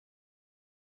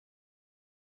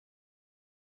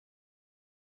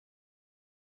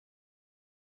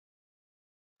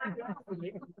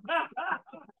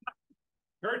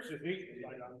Kurt's is eating.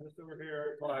 Like, I'm just over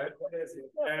here, quiet.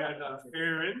 And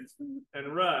Aaron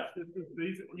and Russ.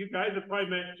 You guys have probably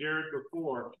met Jared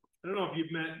before. I don't know if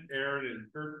you've met Aaron and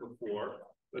Kurt before,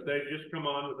 but they've just come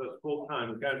on with us full time.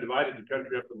 We've kind of divided the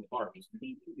country up into parts.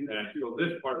 And so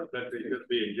this part of the country is going to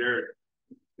be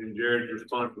in Jared's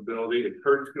responsibility. And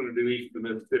Kurt's going to do east of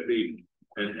Mississippi,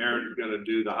 and Aaron's going to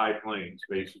do the high plains,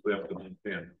 basically up to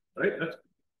Montana. Right? That's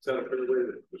a pretty way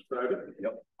to describe it.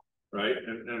 Yep. Right,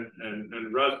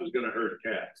 and Russ is going to herd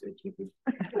cats.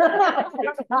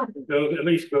 Those, at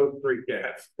least those 3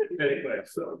 cats. Anyway,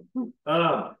 so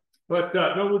no,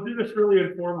 we'll do this really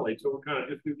informally. So we'll kind of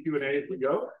just do Q&A as we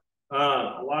go.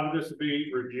 A lot of this will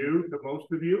be review to most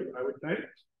of you, I would think,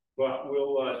 but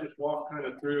we'll just walk kind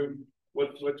of through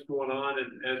what's going on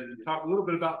and talk a little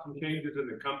bit about some changes in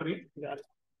the company.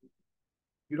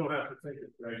 You don't have to think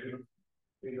it, right?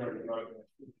 You already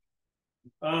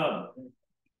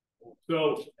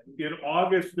So in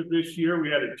August of this year, we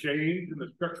had a change in the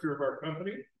structure of our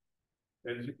company.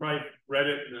 And you probably read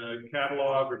it in the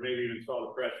catalog or maybe even saw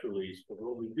the press release. But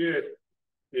what we did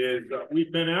is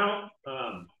we've been out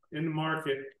in the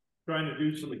market trying to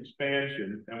do some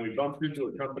expansion, and we bumped into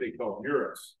a company called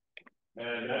Eurus.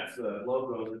 And that's the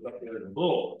logo that's up there in the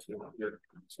bull.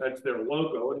 That's their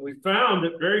logo. And we found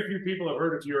that very few people have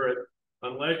heard of Eurus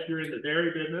unless you're in the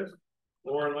dairy business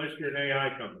or unless you're an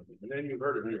AI company, and then you've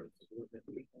heard of Eurus.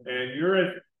 And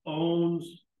Eurus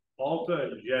owns Alta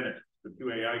and Genix, the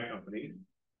 2 AI companies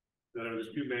that are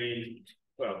the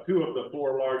 2 of the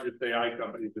 4 largest AI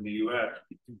companies in the U.S.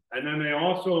 And then they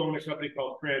also own a company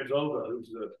called Transova, who's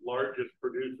the largest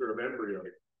producer of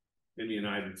embryos in the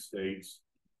United States.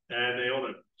 And they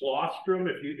own a colostrum.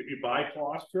 If you buy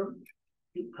colostrum,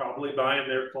 you're probably buying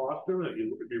their colostrum. If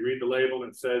you read the label,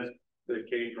 it says that it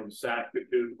came from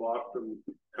Saskatoon Colostrum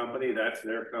Company. That's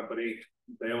their company.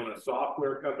 They own a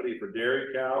software company for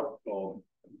dairy cows called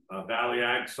Valley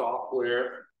Ag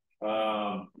Software.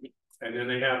 And then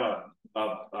they have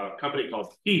a company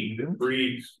called Peak that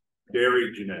breeds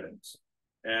dairy genetics.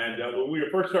 And when we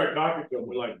first started talking to them,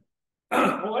 we're like,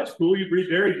 oh, that's cool. You breed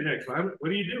dairy genetics. What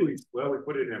do you do? Well, we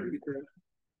put in everything.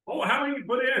 Oh, how many you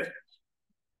put in?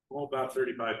 Well, about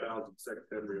 35,000 sex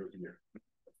embryos a year.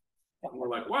 And we're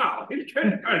like, wow, he's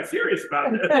kind of serious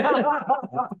about this.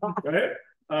 Right?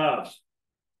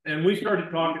 And we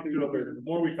started talking to them. The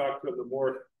more we talked to them, the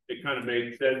more it kind of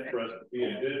made sense for us to be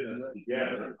in business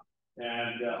together.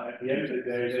 And at the end of the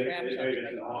day, they made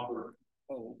us an offer.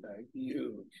 Oh, okay.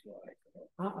 Huge.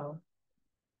 Uh-oh.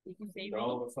 Did you say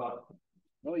All of us thought,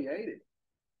 Oh, you ate it.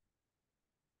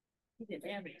 he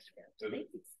didn't have any Did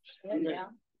Yeah.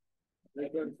 They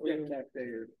couldn't clean back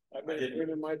there. I've been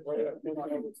cleaning my toilet since I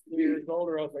was 2 years old,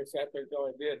 or else I sat there till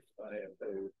I did.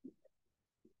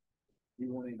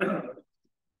 You want to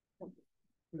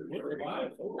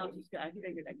I'll just, I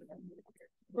figured I could have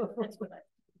it. That's what I.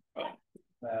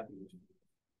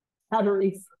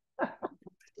 Batteries. oh,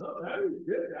 that was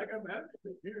good. I got mad.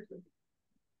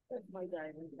 That's my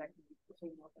guy went back to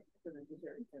the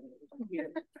dessert.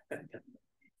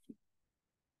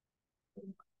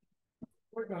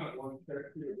 We're not one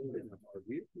check here.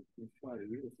 try to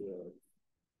use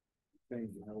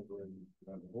changing over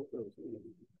and both those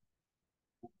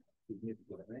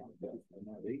significant things, but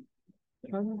not eight.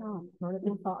 Turn it on. Turn it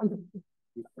on.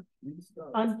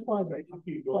 Unplug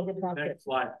it. Plug it back in. Next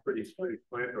slide, pretty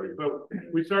explanatory. So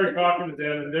we started talking to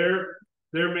them, and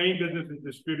their main business is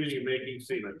distributing and making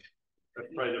semen. That's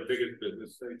probably the biggest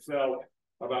business. They sell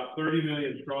about 30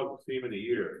 million straws of semen a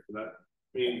year. So that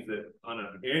means that on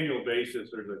an annual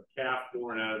basis, there's a calf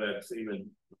born out of that semen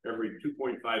every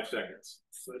 2.5 seconds.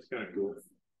 So that's kind of cool.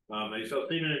 They sell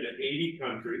semen into 80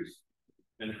 countries,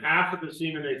 and half of the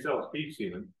semen they sell is beef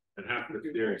semen, and half of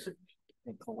it's dairy semen.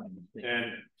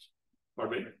 And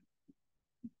pardon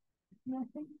me?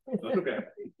 That's okay.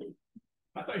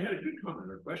 I thought you had a good comment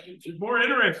or question. It's more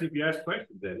interesting if you ask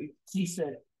questions, Eddie. She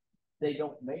said they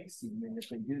don't make semen. If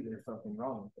they do, there's something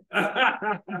wrong with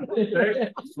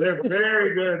it. They're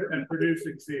very good at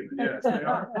producing semen. Yes, they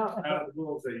are. Out of the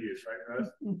rules they use, right, Russ?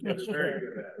 Yeah, they're very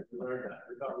good at it. We learned that.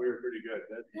 We thought we were pretty good.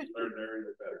 That learned very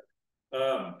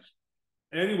better.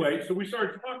 Anyway, so we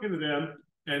started talking to them.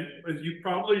 And as you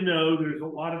probably know, there's a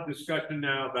lot of discussion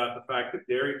now about the fact that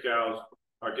dairy cows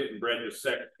are getting bred to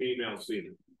sex female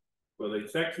semen. So they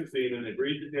sex the semen, they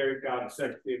breed the dairy cow to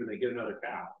sex semen, they get another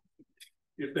cow.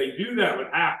 If they do that with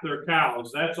half their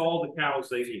cows, that's all the cows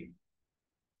they need.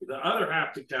 The other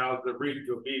half the cows, they're breeding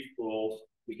to a beef bull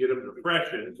to get them to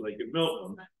freshen so they can milk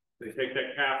them. They take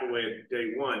that calf away at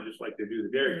day one, just like they do the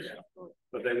dairy cow.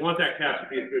 But they want that calf to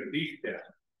be a good beef calf.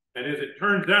 And as it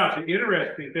turns out, the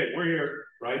interesting thing, we're here,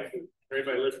 right?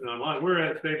 Everybody listening online, we're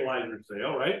at a stabilizer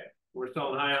sale, right? We're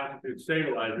selling high altitude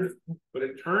stabilizers, but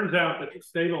it turns out that the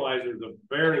stabilizer is a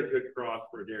very good cross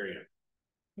for a dairy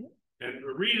animal. And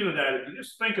the reason of that, if you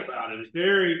just think about it, a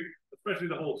dairy, especially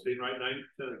the Holstein, right?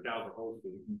 90% of the cows are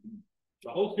Holstein.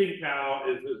 The Holstein cow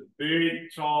is this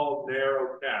big, tall,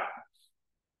 narrow cow.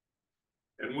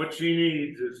 And what she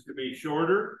needs is to be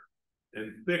shorter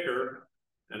and thicker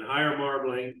and higher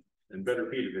marbling and better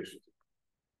feed efficiency.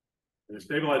 And the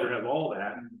stabilizer has all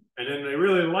that. And then they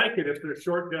really like it if they're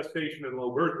short gestation and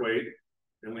low birth weight.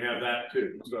 And we have that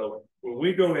too. So when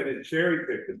we go in and cherry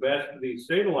pick the best of these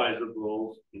stabilizer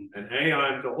bulls and hang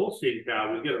on to Holstein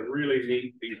cow, we get a really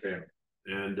neat feed family.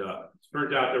 And it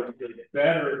turns out they're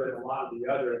better than a lot of the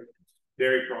other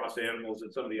dairy cross animals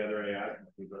and some of the other AI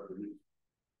we've ever used.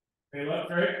 Hey, look,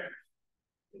 Craig.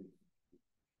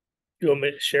 You want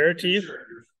me to share it to you?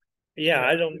 Sure.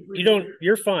 Yeah,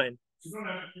 you're fine. You don't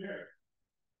have to share.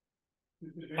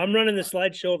 I'm running the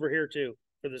slideshow over here too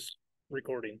for this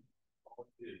recording.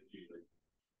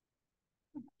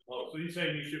 Oh, so you're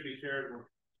saying you should be sharing more?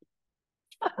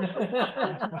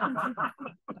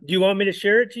 Do you want me to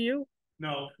share it to you?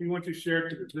 No, he wants you to share it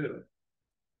to the Zoom.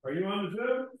 Are you on the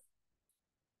Zoom?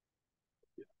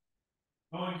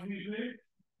 Oh, excuse me?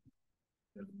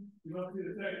 You want to see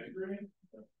the second screen?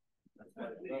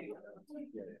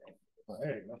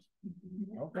 Hey,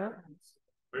 okay.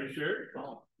 Are you sure?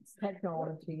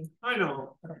 Technology. I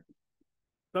know.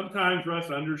 Sometimes Russ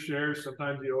undershares,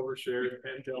 sometimes he overshares.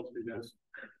 Penn tells me this.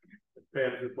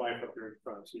 Pam's his wife up there in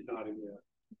front. She's nodding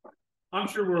yet. I'm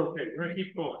sure we're okay. We're gonna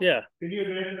keep going. Yeah. Can you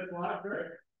advance the slide, Greg?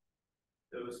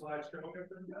 Do the slides show up?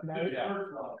 No. Yeah.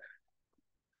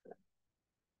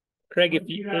 Craig,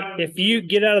 if you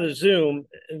get out of the Zoom,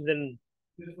 and then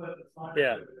Just let the slide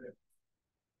yeah.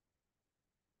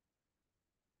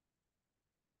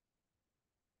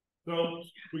 So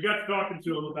we got talking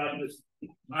to him about this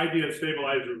idea of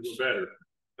stabilizers were better.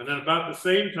 And then about the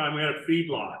same time, we had a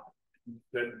feedlot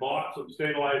that bought some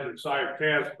stabilizer sire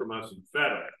calves from us and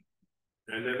fed them.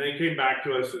 And then they came back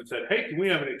to us and said, hey, can we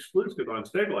have an exclusive on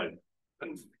stabilizer?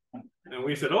 And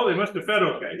we said, oh, they must have fed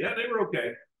okay. Yeah, they were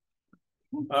okay.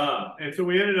 And so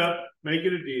we ended up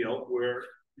making a deal where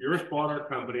Eurus bought our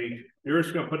company. Eurus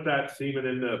is going to put that semen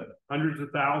in the hundreds of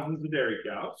thousands of dairy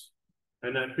cows.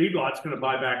 And that feedlot's going to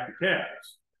buy back the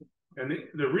calves. And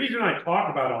the reason I talk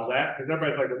about all that, because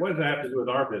everybody's like, what does that have to do with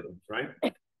our business, right?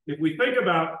 If we think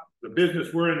about the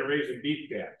business we're in raising beef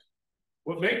calves,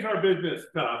 what makes our business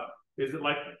tough is that,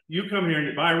 like, you come here and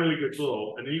you buy a really good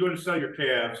bull, and then you go to sell your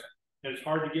calves, and it's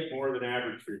hard to get more than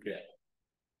average for your calves,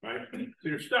 right? So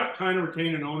you're stuck kind of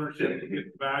retaining ownership to get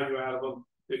the value out of them.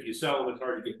 If you sell them, it's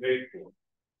hard to get paid for.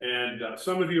 And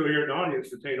some of you here in the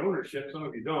audience retain ownership, some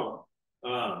of you don't.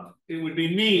 It would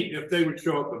be neat if they would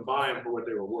show up and buy them for what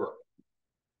they were worth.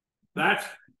 That's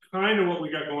kind of what we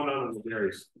got going on in the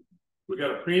dairies. We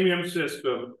got a premium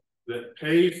system that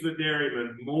pays the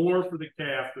dairyman more for the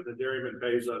calf than the dairyman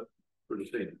pays us for the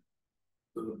semen.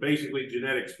 So basically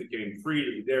genetics became free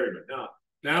to the dairyman.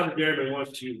 Now the dairyman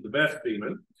wants to use the best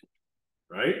semen,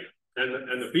 right?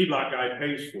 And the feedlot guy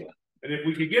pays for it. And if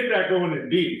we could get that going in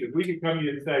beef, if we could come to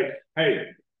you and say, hey,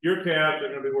 your calves are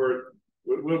going to be worth,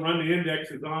 we'll run the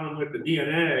indexes on them with the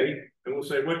DNA, and we'll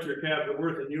say what's your calves are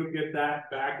worth, and you'll get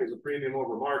that back as a premium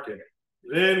over market.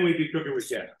 Then we'd be cooking with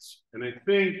gas. And I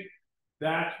think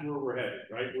that's where we're headed,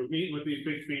 right? We're meeting with these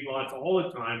big feedlots all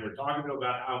the time. We're talking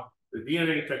about how the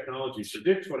DNA technology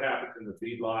predicts what happens in the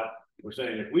feedlot. We're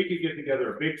saying if we could get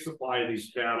together a big supply of these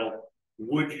cattle,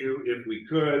 would you, if we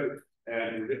could?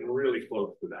 And we're really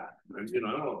close to that. And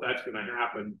I don't know if that's going to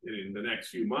happen in the next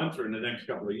few months or in the next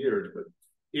couple of years, but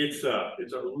it's a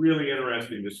really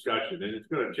interesting discussion, and it's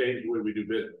going to change the way we do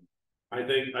business. I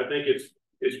think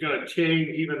it's going to change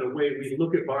even the way we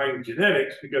look at buying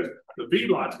genetics, because the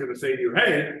feedlot's going to say to you,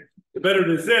 hey, the better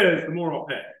this is, the more I'll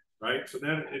pay, right? So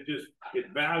then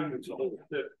it values the whole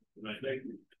system, and I think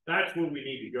that's where we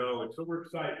need to go, and so we're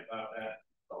excited about that.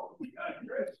 Oh, we got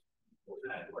Chris. What's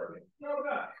that working? No,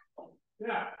 no.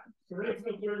 Yeah, so they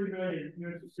took 30 million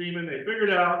units of semen. They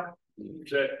figured out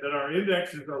that our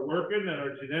indexes are working, that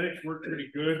our genetics work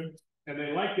pretty good, and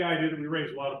they like the idea that we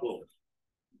raise a lot of bulls.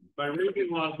 By raising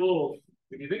a lot of bulls,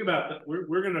 if you think about that,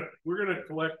 we're gonna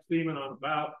collect semen on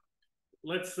about,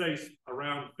 let's say,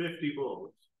 around 50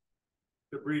 bulls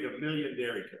to breed 1 million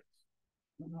dairy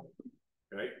cows.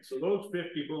 Okay, so those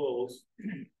 50 bulls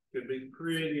can be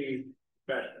pretty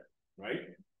special, right?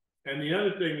 And the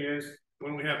other thing is,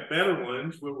 when we have better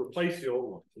ones, we'll replace the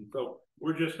old ones. And so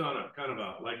we're just on a kind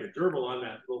of like a gerbil on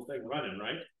that little thing running,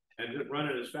 right? And just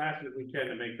running as fast as we can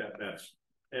to make that best.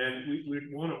 And we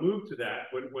want to move to that.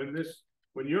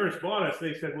 When Eurus bought us,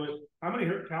 they said, well, how many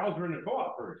cows are in the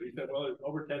co-op herd? He said, well, it's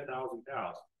over 10,000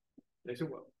 cows. They said,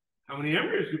 well, how many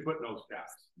embryos do you put in those cows?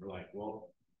 We're like,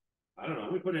 well, I don't know.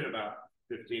 We put in about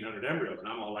 1,500 embryos. And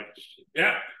I'm all like,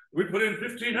 yeah, we put in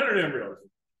 1,500 embryos.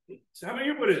 So how many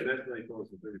you put in? That's like close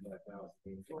to 35,000.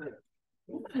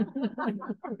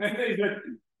 And they said,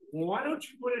 well, why don't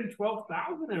you put in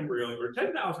 12,000 embryos or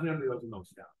 10,000 embryos in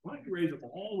those cows? Why don't you raise them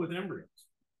all with embryos?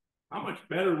 How much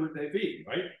better would they be,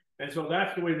 right? And so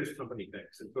that's the way this company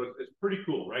thinks. And so it's pretty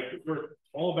cool, right? Because we're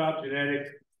all about genetics,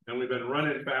 and we've been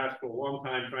running fast for a long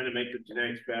time trying to make the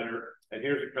genetics better. And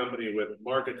here's a company with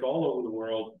markets all over the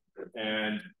world,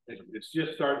 and it's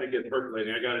just starting to get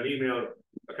percolating. I got an email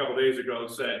a couple of days ago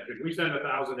that said, "Could we send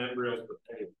 1,000 embryos to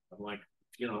Poland?" I'm like,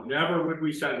 you know, never would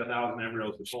we send 1,000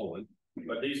 embryos to Poland.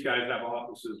 But these guys have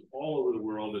offices all over the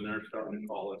world, and they're starting to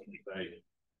call us and say,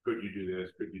 "Could you do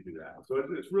this? Could you do that?" So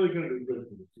it's really going to be good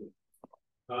for the team.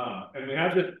 And we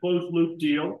have this closed loop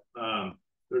deal.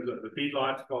 There's the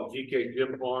feedlots called GK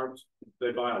Gym Farms.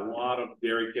 They buy a lot of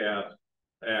dairy calves,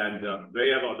 and they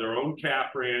have their own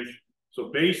calf ranch. So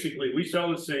basically, we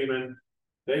sell the semen.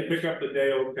 They pick up the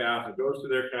day-old calf. It goes to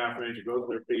their calf ranch. It goes to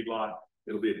their feedlot.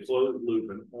 It'll be a closed loop,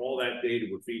 and all that data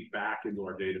would feed back into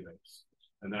our database.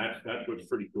 And that's what's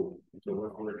pretty cool. So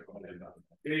we're excited about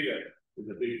it. Data is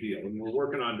a big deal, and we're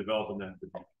working on developing that.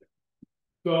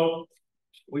 So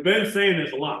we've been saying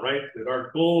this a lot, right? That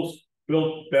our goals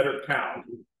build better cows.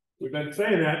 We've been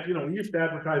saying that, you know, we used to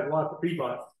advertise a lot of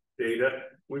feedlot data.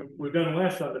 We've done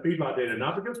less on the feedlot data,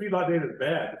 not because feedlot data is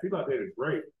bad. The feedlot data is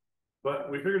great, but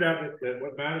we figured out that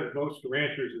what matters most to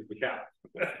ranchers is the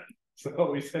cows.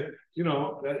 So we said, you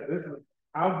know, this is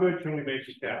how good can we make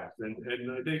the cows? And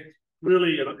I think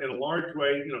really in a large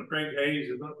way, you know, Craig Hayes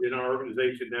is in our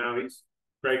organization now. He's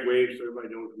Craig Waves, so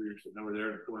everybody knows we're sitting over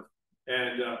there in the corner.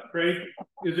 And Craig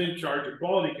is in charge of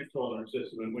quality control in our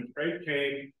system. And when Craig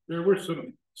came, there were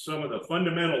some of the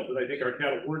fundamentals that I think our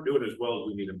cattle weren't doing as well as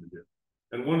we need them to do.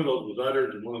 And one of those was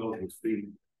udders, and one of those was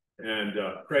feed. And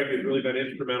Craig has really been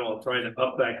instrumental in trying to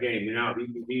up that game. Now,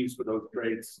 EPDs for those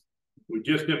traits. We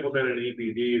just implemented an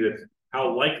EPD that's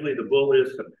how likely the bull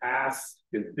is to pass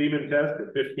his semen test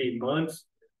at 15 months.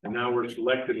 And now we're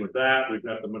selecting with that. We've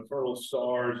got the maternal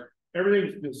stars.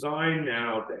 Everything's designed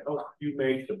now to help you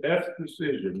make the best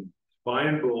decision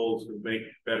buying bulls and make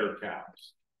better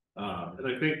cows. And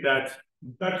I think that's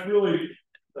really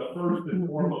the first and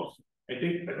foremost. I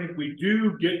think we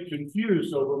do get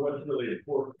confused over what's really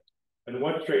important and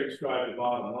what traits drive the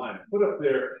bottom line. I put up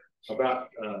there about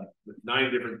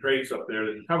 9 different traits up there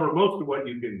that cover most of what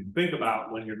you can think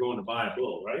about when you're going to buy a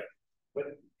bull, right?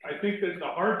 But I think that the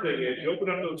hard thing is you open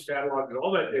up those catalogs and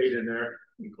all that data in there,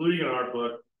 including in our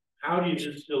book. How do you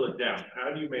distill it down?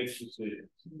 How do you make decisions?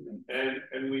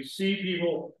 And we see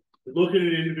people looking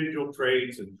at individual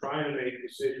traits and trying to make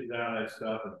decisions out of that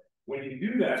stuff. And when you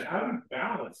do that, how do you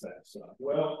balance that stuff?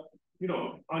 Well, you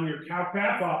know, on your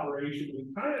cow-calf operation,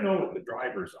 you kind of know what the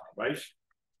drivers are, right?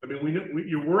 I mean,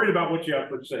 you're worried about what you have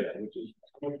for sale, which is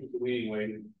how much is the weaning weight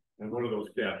and what are those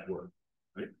calves worth,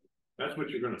 right? That's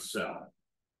what you're going to sell.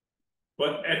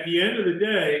 But at the end of the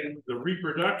day, the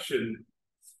reproduction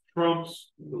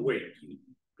trumps the weight,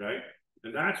 okay?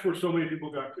 And that's where so many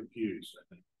people got confused,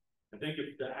 I think. I think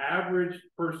if the average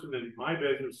person in my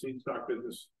business, seed stock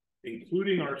business,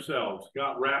 including ourselves,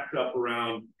 got wrapped up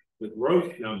around the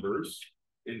growth numbers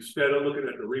instead of looking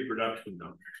at the reproduction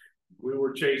numbers. We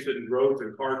were chasing growth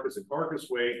and carcass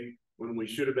weight when we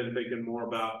should have been thinking more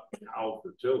about cow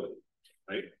fertility,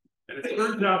 right? And it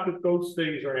turns out that those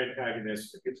things are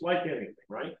antagonistic. It's like anything,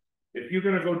 right? If you're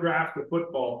going to go draft a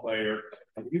football player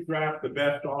and you draft the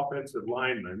best offensive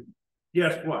lineman,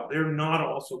 guess what? They're not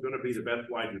also going to be the best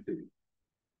wide receiver,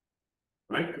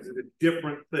 right? Because it's a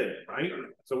different thing, right?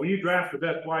 So when you draft the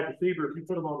best wide receiver, if you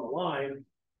put them on the line,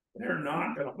 they're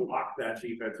not going to block that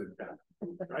defensive tackle,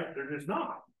 right? They're just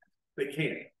not. They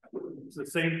can't. It's the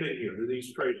same thing here. They're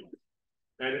these trade-offs.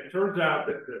 And it turns out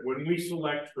that when we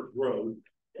select for growth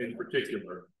in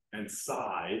particular and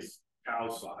size, cow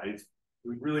size,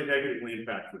 we really negatively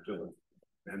impact fertility.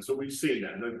 And so we've seen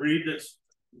that. And the breed that's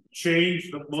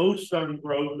changed the most on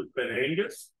growth has been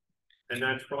Angus. And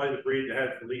that's probably the breed that has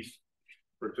the least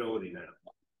fertility now.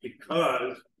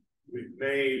 Because we've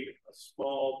made a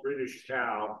small British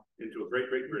cow into a great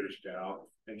British cow,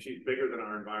 and she's bigger than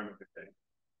our environment can take.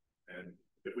 And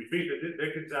if we feed the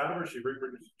dickens out of her, she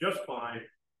reproduces just fine.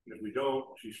 And if we don't,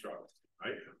 she struggles,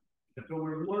 right? And so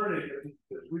we're learning that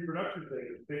this reproduction thing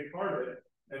is a big part of it.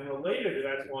 And related to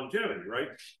that's longevity, right?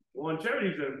 Longevity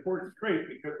is an important trait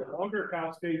because the longer a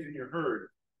cow stays in your herd,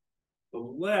 the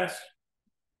less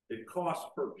it costs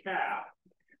per calf,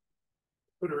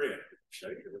 put her in.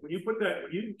 Okay? When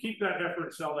you keep that heifer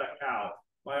and sell that cow,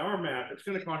 by our math, it's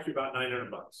going to cost you about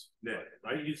 $900 net,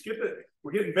 right? You skip it.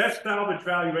 We're getting best salvage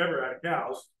value ever out of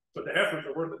cows, but the heifers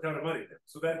are worth a ton of money.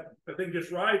 So that the thing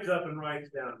just rides up and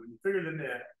rides down. When you figure the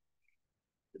net,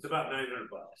 it's about $900.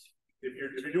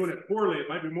 If you're doing it poorly, it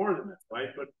might be more than that,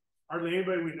 right? But hardly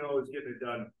anybody we know is getting it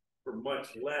done for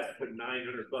much less than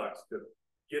 $900 to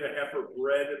get a heifer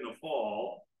bred in the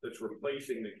fall that's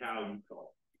replacing the cow you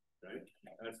call. Right?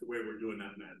 That's the way we're doing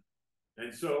that, man.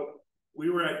 And so we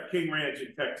were at King Ranch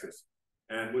in Texas,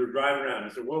 and we were driving around. I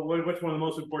said, well, what's one of the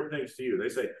most important things to you? They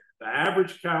say, the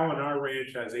average cow on our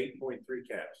ranch has 8.3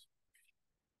 calves.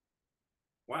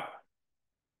 Wow.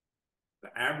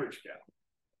 The average cow.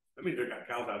 That means they got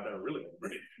cows out there really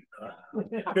great.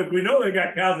 Because we know they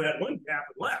got cows that had one calf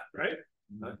left, right?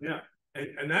 Yeah.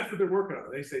 And that's what they're working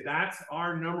on. They say that's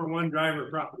our number one driver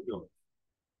of profitability.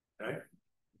 Okay.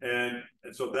 And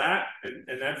so that,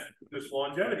 and that's this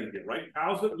longevity thing, right?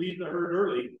 Cows that leave the herd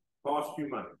early cost you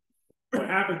money. What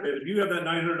happens is if you have that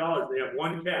 $900, they have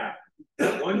one calf.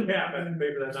 That one calf has to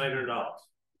pay for that $900.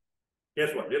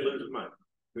 Guess what? It loses money.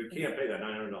 We can't pay that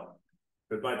 $900.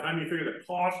 Because by the time you figure the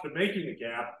cost of making a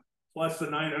calf plus the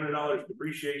 $900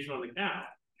 depreciation on the cow,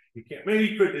 you can't. Maybe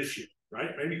you could this year,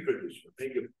 right? Maybe you could this year.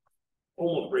 Maybe you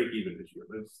almost break even this year,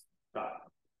 but it's tough.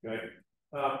 Okay.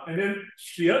 And then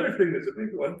the other thing that's a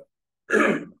big one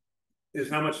is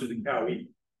how much does the cow eat?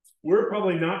 We're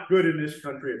probably not good in this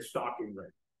country at stocking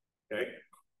rate. Okay.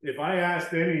 If I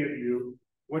asked any of you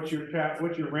what's your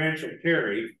ranch will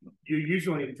carry, you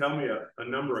usually tell me a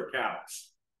number of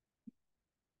cows.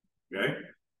 Okay.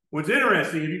 What's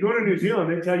interesting, if you go to New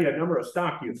Zealand, they tell you a number of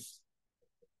stock units,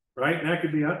 right? And that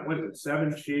could be, what is it,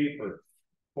 7 sheep or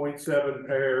 0.7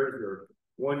 pairs or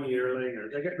 1 yearling, or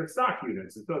they get the stock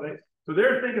units. And so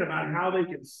they're thinking about how they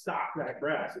can stock that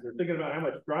grass, and they're thinking about how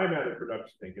much dry matter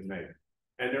production they can make.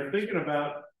 And they're thinking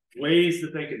about ways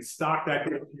that they can stock that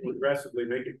grass more aggressively,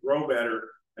 make it grow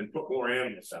better, and put more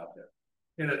animals out there.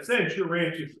 In a sense, your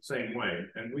ranch is the same way.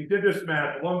 And we did this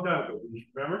math a long time ago.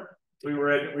 Remember? We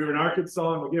were in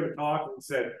Arkansas, and we gave a talk and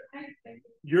said,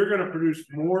 you're going to produce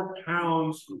more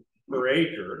pounds per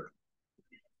acre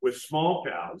with small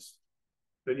cows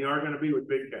than you are going to be with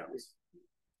big cows.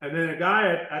 And then a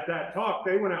guy at that talk,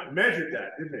 they went out and measured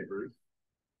that, didn't they, Bruce?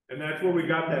 And that's where we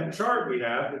got that chart we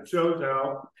have that shows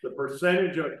how the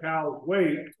percentage of a cow's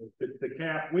weight that the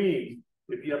calf weans.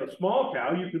 If you have a small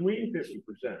cow, you can wean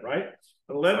 50%, right?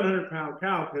 An 1,100-pound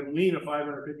cow can wean a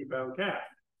 550-pound calf.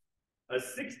 A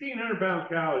 1,600-pound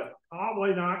cow is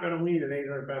probably not going to wean an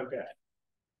 800-pound calf,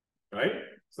 right?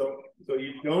 So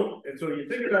you don't, and so you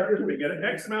think about this: we get an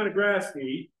X amount of grass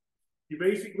feed, you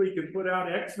basically can put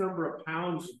out X number of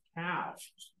pounds of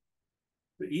cows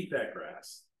to eat that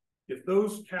grass. If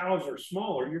those cows are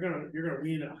smaller, you're gonna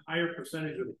wean a higher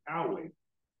percentage of the cow weight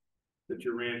that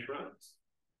your ranch runs.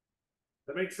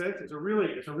 That makes sense. It's a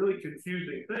really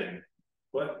confusing thing.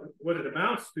 But what it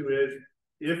amounts to is,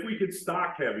 if we could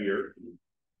stock heavier,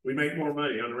 we make more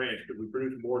money on the ranch because we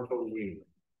produce more total weaning.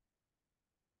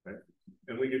 Okay?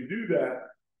 And we can do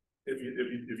that if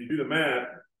you do the math.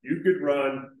 You could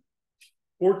run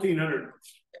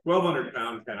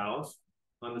 1,200-pound cows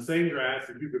on the same grass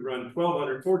if you could run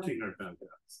 1,200-1,400-pound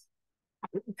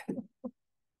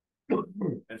cows.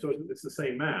 And so it's the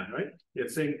same math, right?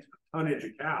 It's the same tonnage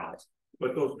of cows,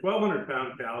 but those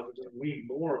 1,200-pound cows are going to wean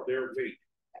more of their weight.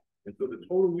 And so the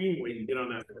total wean weight you get on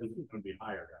that is going to be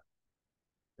higher.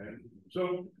 Okay?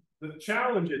 So the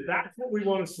challenge is that's what we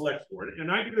want to select for.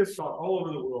 And I do this all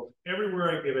over the world.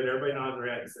 Everywhere I give it, everybody nods their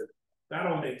head and says, that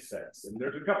all makes sense. And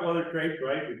there's a couple other traits,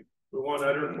 right? We want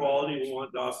udder quality, we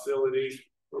want docility.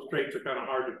 Those traits are kind of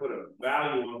hard to put a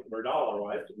value on for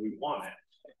dollar-wise, but we want it.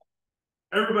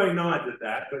 Everybody nods at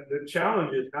that, but the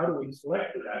challenge is how do we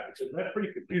select for that? Because that's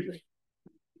pretty confusing.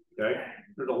 Okay?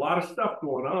 There's a lot of stuff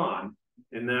going on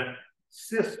in that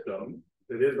system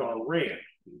that is our ranch,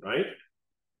 right?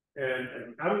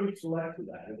 And how do we select for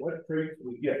that? And what traits do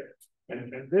we get?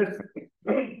 And this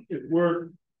is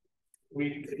where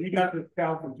we got this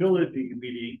cow fertility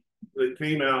DVD that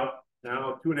came out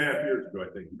now 2.5 years ago, I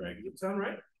think, Frank. Does it sound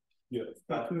right? Yeah.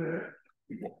 About 2.5.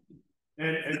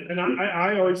 And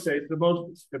I always say it's the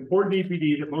most important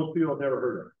EPD that most people have never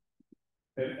heard of.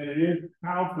 And it is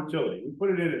cow fertility. We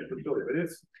put it in as fertility, but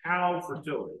it's cow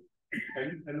fertility.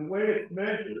 And the way it's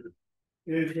measured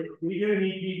is that we get an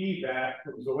EPD back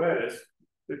from Zoetis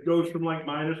that goes from like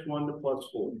 -1 to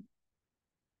 +4.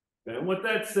 And what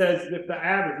that says is if the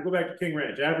average, go back to King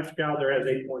Ranch, average cow there has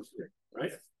 8.3,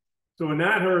 right? So in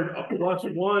that herd, a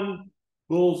 +1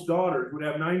 bull's daughters would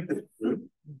have 9.3.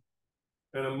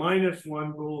 and a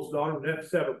 -1 bull's daughter, that's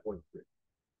 7.3.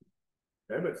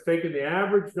 Okay, but it's taking the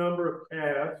average number of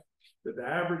calves that the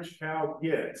average cow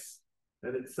gets,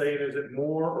 and it's saying, is it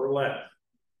more or less?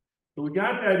 So we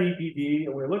got that EPD,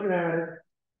 and we're looking at it,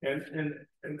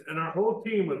 and our whole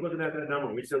team was looking at that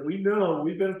number. We said, we know,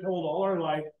 we've been told all our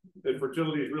life that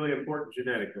fertility is really important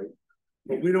genetically,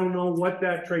 but we don't know what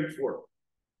that trait's worth.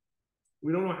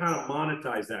 We don't know how to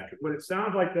monetize that. Because what it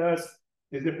sounds like to us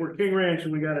is if we're King Ranch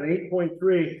and we got an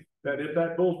 8.3, that if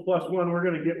that bull's +1, we're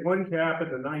going to get 1 calf in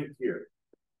the 9th year.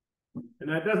 And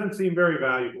that doesn't seem very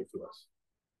valuable to us.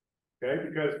 Okay,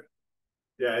 because,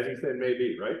 yeah, as he said,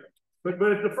 maybe, right? But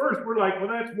at the first, we're like, well,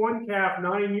 that's 1 calf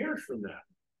 9 years from now,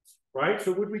 right?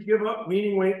 So would we give up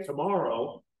weaning weight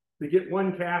tomorrow to get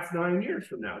 1 calf 9 years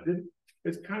from now?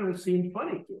 It's kind of seemed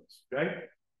funny to us, okay?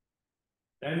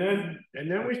 And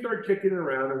then we start kicking it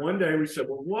around, and one day we said,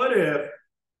 well, what if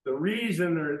the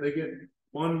reason they get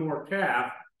 1 more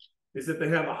calf is that they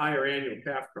have a higher annual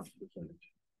calf crop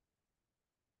percentage,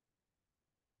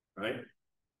 right?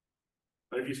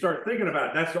 But if you start thinking about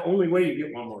it, that's the only way you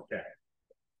get 1 more calf,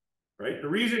 right? The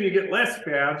reason you get less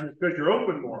calves is because you're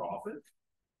open more often.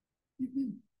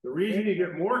 The reason you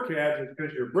get more calves is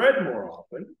because you're bred more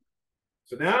often.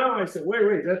 So now I said,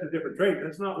 wait, that's a different trait.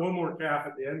 That's not 1 more calf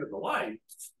at the end of the life.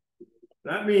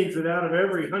 That means that out of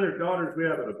every 100 daughters we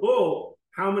have at a bull,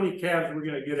 how many calves we're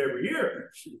going to get every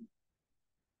year?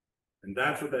 And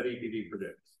that's what that EPD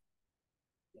predicts.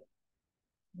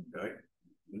 Okay?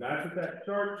 And that's what that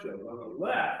chart shows. On the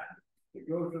left, it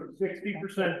goes from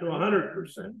 60% to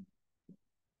 100%.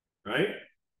 Right?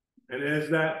 And as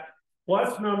that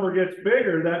plus number gets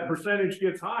bigger, that percentage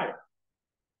gets higher.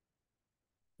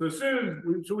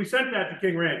 So we sent that to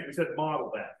King Ranch. We said,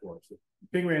 model that for us.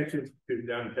 King Ranch Institute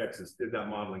down in Texas did that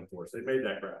modeling for us. They made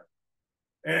that graph.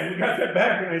 And we got that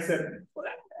back, and I said, well,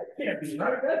 that can't be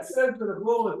right. That says that a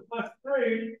bull is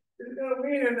 +3 is going to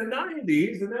wean in the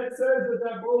 90s, and that says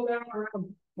that bull down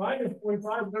around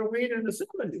 -0.5 is going to wean in the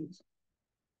 70s.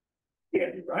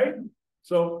 Can't be right.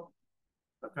 So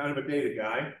I'm kind of a data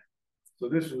guy. So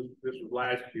this was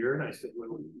last year, and I said,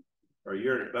 well, or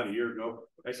about a year ago,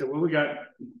 I said, well, we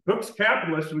got Cook's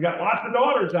capitalist, we got lots of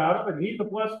daughters out of it, and he's a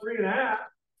 +3.5,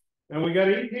 and we got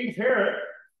 18 carrot,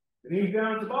 and he's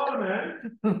down at the bottom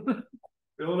end.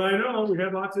 Bill and I know we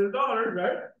had lots of daughters,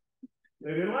 right?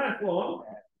 They didn't last long.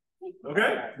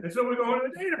 Okay, and so we go into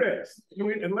the database,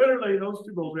 and literally those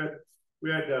 2 bulls,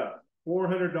 we had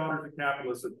 400 daughters of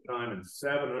capitalists at the time and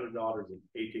 700 daughters of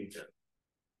 18 carrot.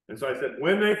 And so I said,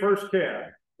 when they first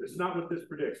calve, this is not what this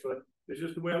predicts, but it's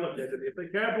just the way I look at it. If they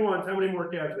calved once, how many more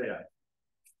calves they have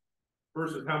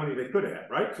versus how many they could have,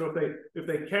 right? So if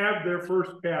they calved their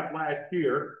first calf last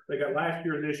year, they got last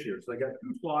year and this year. So they got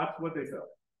 2 slots, what they fill.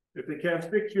 If they calved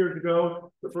 6 years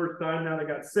ago, the first time, now they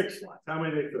got 6 slots. How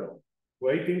many they fill?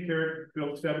 Well, 18 carrot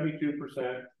filled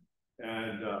 72%,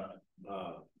 and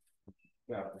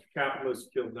capitalists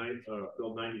filled 93%.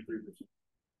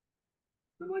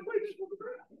 I'm like, wait, just look at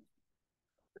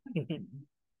that.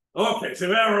 Okay, so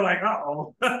now we're like,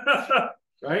 uh-oh,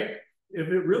 right? If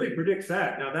it really predicts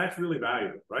that, now that's really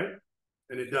valuable, right?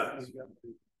 And it does.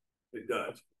 It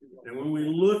does. And when we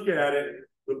look at it,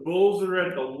 the bulls that are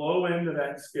at the low end of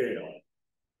that scale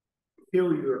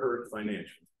kill your herd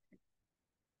financially.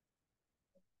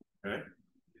 Okay?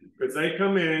 Because they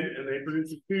come in and they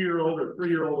produce a 2-year-old or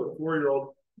 3-year-old or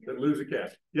 4-year-old that lose a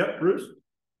calf. Yep, Bruce?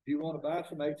 If you want to buy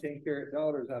some 18 karat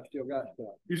daughters, I've still got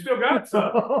some. You still got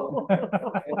some.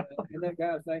 And that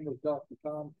guy's name was Dr.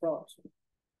 Tom Troxel.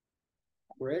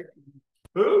 Correct?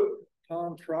 Who?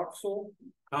 Tom Troxel.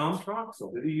 Tom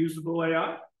Troxel. Did he use the bull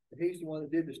AI? He's the one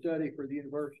that did the study for the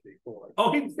university for it.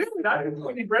 Oh, he did. I didn't know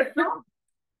he read Tom.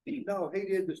 No, he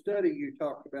did the study you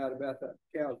talked about that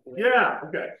cows. Yeah,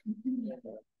 okay.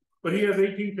 But he has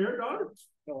 18 karat daughters?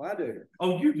 No, I do.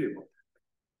 Oh, you do.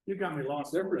 You got me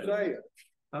lost. They're for sale.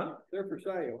 Huh? They're for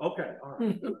sale. Okay, all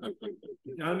right.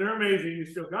 Now they're amazing. You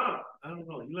still got them. I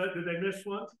don't know. Did they miss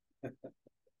one?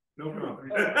 No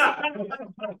comment.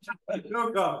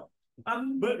 No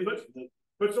comment.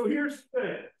 But so here's the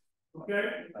thing. Okay,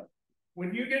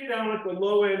 when you get down at the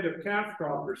low end of calf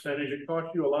crop percentage, it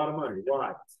costs you a lot of money.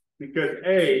 Why? Because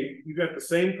A, you got the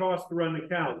same cost to run the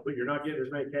cows, but you're not getting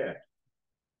as many calves.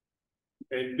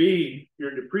 And B,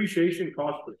 your depreciation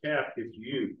cost per calf gets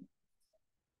used.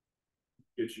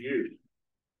 It's used.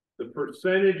 The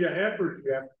percentage of heifers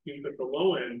you have to keep at the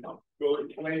low end goes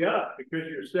way up because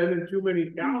you're sending too many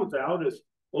cows out as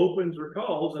opens or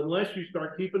culls unless you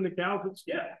start keeping the cows at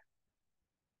skip.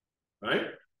 Right?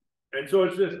 And so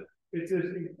it's this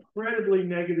incredibly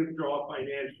negative draw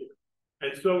financially.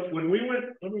 And so when we went,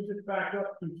 let me just back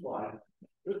up 2 slides.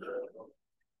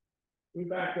 we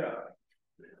back up.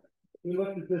 We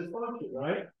looked at this function,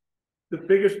 right? The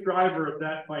biggest driver of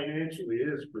that financially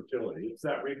is fertility. It's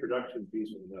that reproduction piece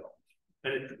in the middle.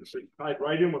 And it's tied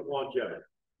right in with longevity.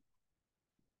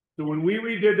 So when we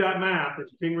redid that math,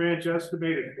 as King Ranch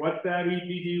estimated what that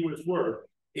EPD was worth,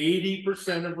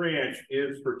 80% of ranch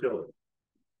is fertility.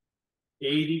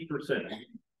 80%.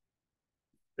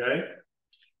 Okay?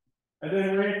 And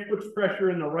then ranch puts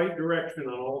pressure in the right direction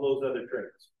on all those other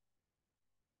traits.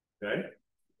 Okay?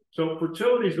 So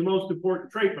fertility is the most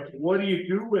important trait, but what do you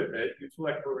do with it? You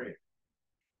select for ranch.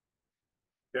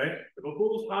 Okay? If a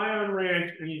bull's high on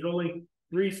ranch and he's only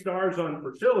 3 stars on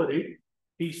fertility,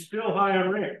 he's still high on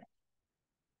ranch.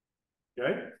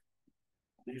 Okay?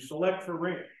 You select for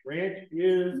ranch. Ranch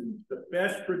is the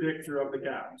best predictor of the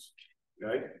cows.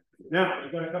 Okay? Now,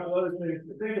 you've got a couple other things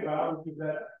to think about, which is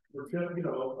that fertility,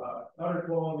 udder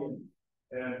quality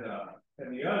and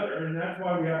the other, and that's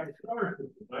why we have the star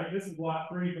system, right? This is lot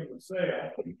 3 from the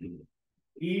sale.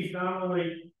 He's not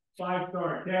only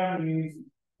 5-star cavities,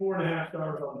 4.5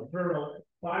 stars on maternal,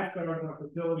 5 stars on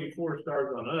fertility, 4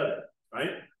 stars on udder,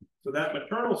 right? So that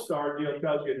maternal star deal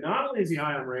tells you not only is he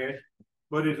high on ranch,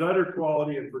 but his udder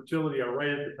quality and fertility are right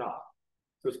at the top.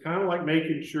 So it's kind of like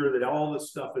making sure that all this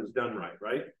stuff is done right,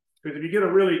 right? Because if you get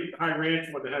a really high ranch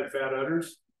one that has fat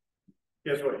udders,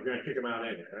 guess what? You're going to kick them out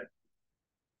anyway, right?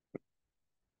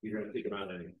 You're going to kick them out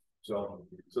anyway. So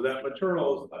that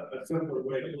maternal is a simpler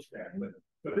way to look at it.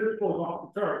 But this pulls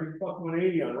off the chart. He's plus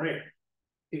 180 on ranch.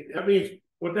 That means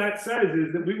what that says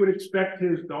is that we would expect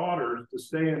his daughters to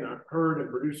stay in a herd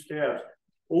and produce calves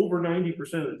over 90%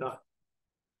 of the time,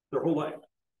 their whole life,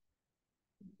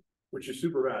 which is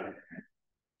super valuable.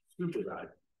 Super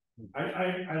valuable.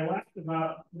 I laughed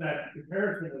about that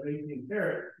comparison of 18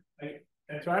 carats.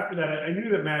 And so after that, I knew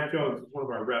that Matt Jones is one of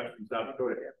our reps from South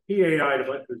Dakota. He AI'd a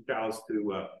bunch of his cows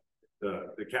to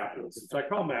the capitalists. So I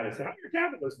called Matt and said, "How are your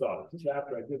capitalist daughters?" This is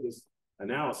after I did this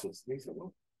analysis. And he said,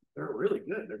 "Well, they're really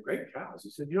good. They're great cows." He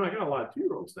said, "You know, I got a lot of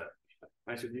 2-year-olds there."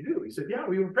 I said, "You do?" He said, "Yeah,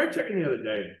 we were bread checking the other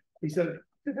day." He said,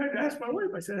 "I had to ask my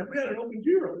wife." I said, "Have we had an open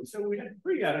 2-year-old?" He said, "We had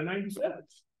 3 out of 97.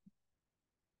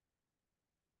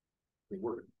 They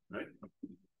work, right?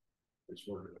 It's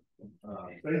working.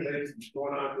 Same things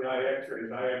going on with the IX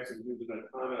race. IX is using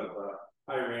a ton of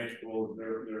high ranch bulls.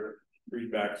 Their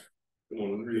breedbacks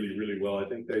going really, really well. I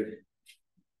think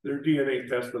their DNA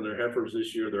test on their heifers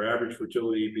this year, their average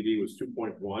fertility EPD was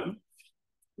 2.1,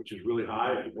 which is really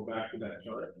high. If you go back to that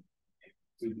chart,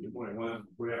 2.1,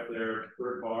 way up there,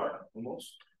 3rd bar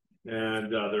almost.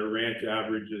 And their ranch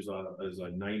average is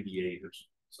a 98 or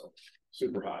so.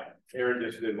 Super high. Aaron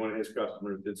just did, one of his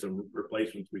customers did some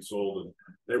replacements we sold, and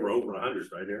they were over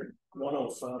 100, right, Aaron?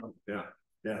 107. Yeah,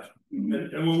 yeah.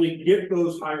 And when we get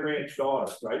those high ranch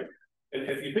daughters, right? And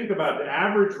if you think about it, the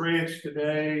average ranch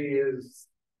today is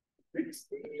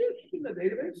 60-ish in the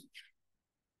database.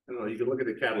 I don't know, you can look at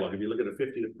the catalog. If you look at a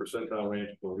 50th percentile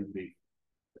ranch bull, we'd be,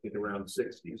 I think, around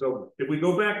 60. So if we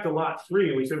go back to lot 3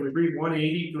 and we said we breed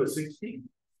 180 to a 60,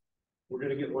 we're going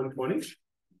to get 120.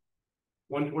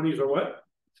 120s are what?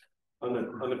 On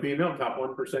the female, top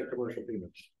 1% commercial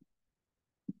females.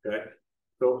 Okay.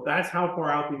 So that's how far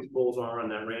out these bulls are on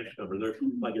that ranch number. They're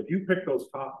like, if you pick those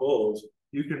top bulls,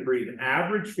 you can breed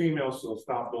average females to those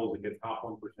top bulls and get top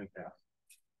 1% calves.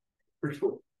 Pretty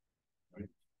cool. Right?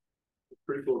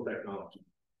 Pretty cool technology.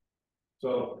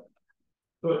 So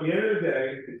at the end of the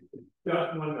day, it's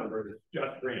just one number, it's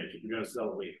just ranch if you're going to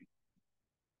sell lean.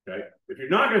 Okay. If you're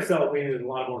not going to sell lean, there's a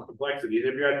lot more complexity. And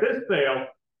if you're at this sale,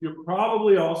 you're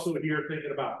probably also here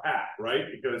thinking about pack, right?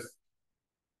 Because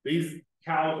these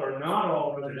cows are not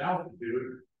all at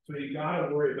altitude, so you got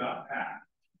to worry about pack.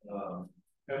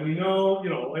 And we know,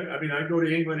 I mean, I go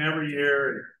to England every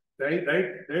year, and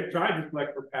they've tried to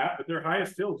select for pack, but their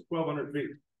highest hill is 1,200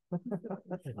 feet.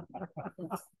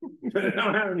 They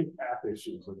don't have any path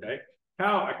issues. Okay. A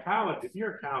cow. If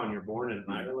you're a cow and you're born in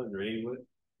Ireland or England,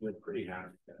 you're pretty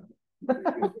happy.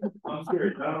 I'm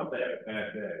serious. I don't know if they have a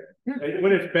bad day.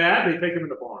 When it's bad, they take them in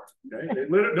the barn. Okay. They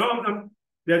literally, no, I'm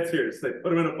dead serious. They put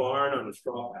them in a barn on a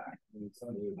straw pack.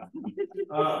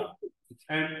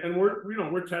 And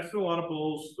we're testing a lot of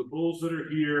bulls. The bulls that are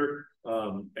here,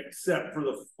 except for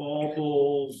the fall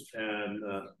bulls and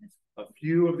a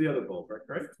few of the other bulls,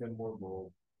 right? 10 more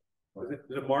bulls.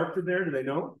 Is it marked in there? Do they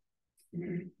know?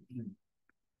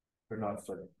 They're not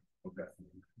certain. Okay.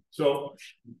 So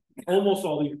almost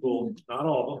all these bulls, not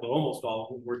all of them, but almost all of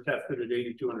them, were tested at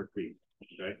 8,200 feet.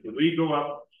 Okay. So we go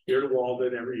up here to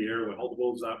Walden every year, we hold the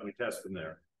bulls up and we test them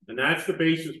there. And that's the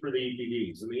basis for the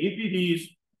EPDs. And the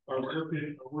EPDs are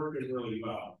working really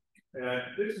well. And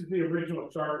this is the original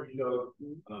chart.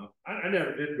 I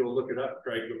never did go look it up,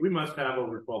 Craig, but we must have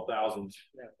over 12,000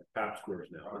 PAP scores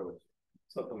now,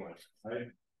 something like that, right?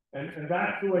 And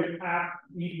that's the way PAP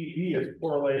EPD is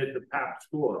correlated to PAP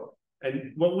score.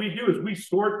 And what we do is we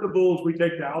sort the bulls, we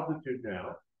take the altitude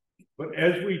now. But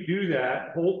as we do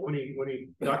that, Holt,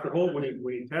 Dr. Holt, when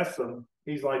he tests them,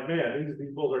 he's like, man,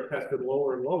 these bulls are tested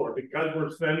lower and lower because we're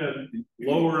sending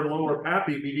lower and lower PAP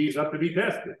EPDs up to be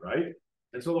tested, right?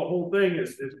 And so the whole thing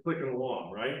is clicking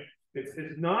along, right? It's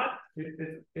not,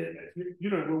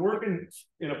 we're working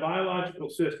in a biological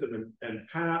system, and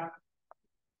PAP,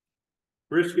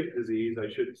 brisket disease, I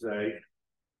should say,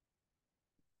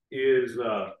 is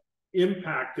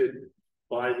impacted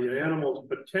by the animal's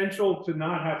potential to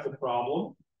not have the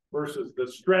problem versus the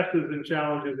stresses and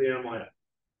challenges the animal has,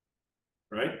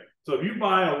 right? So if you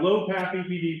buy a low PAP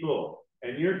EPD bull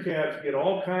and your calves get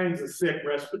all kinds of sick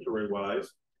respiratory-wise,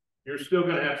 you're still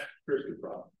going to have brisket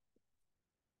problems.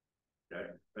 Okay,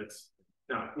 that's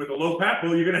now with a low PAP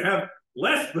bull, you're going to have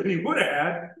less than you would have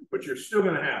had, but you're still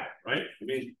going to have it, right? I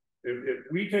mean, if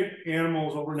we take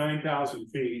animals over 9,000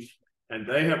 feet and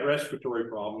they have respiratory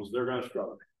problems, they're going to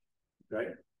struggle. Okay,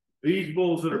 these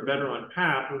bulls that are better on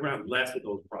PAP, we're going to have less of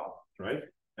those problems, right?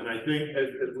 And I think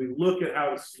as we look at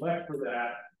how to select for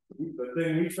that, the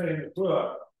thing we say in the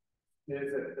book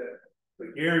is that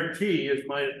the guarantee is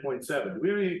minus 0.7. Do we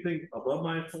have anything above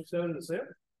minus 0.7 to say?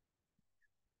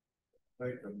 I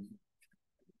think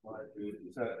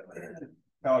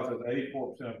Cal says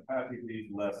 84% of PAP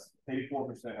EPDs less,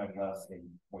 84% have less than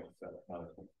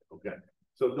 0.7. Okay.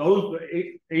 So those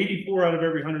 84 out of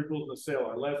every 100 bulls in the sale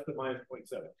are less than minus 0.7.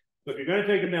 So if you're going to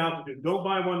take them now, don't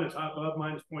buy one that's above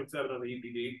minus 0.7 on the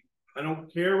EPD. I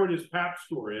don't care what his PAP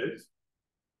score is.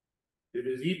 If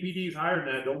his EPD is higher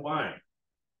than that, don't buy him.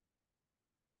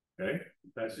 Okay,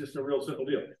 that's just a real simple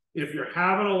deal. If you're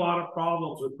having a lot of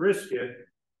problems with brisket,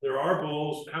 there are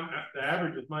bulls. The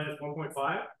average is minus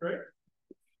 1.5, right?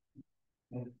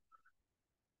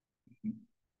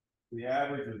 The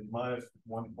average is minus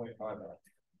 1.5.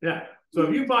 Yeah. So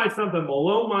if you buy something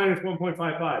below minus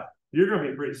 1.55, you're going to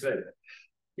be pretty safe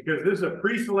because this is a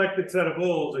pre-selected set of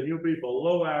bulls, and you'll be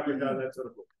below average on that set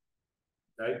of bulls.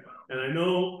 Okay. And I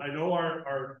know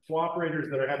our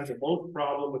cooperators that are having the most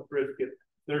problem with brisket,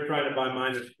 they're trying to buy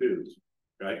minus 2s.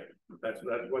 Right. That's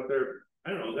what they're.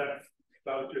 I don't know. That's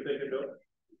about what you're thinking of.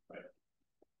 Right.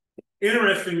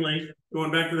 Interestingly,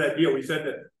 going back to that deal, we said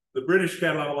that the British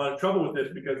cattle have a lot of trouble with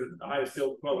this because it's the highest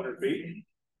hill, 1,200 feet.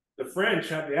 The French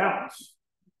have the Alps,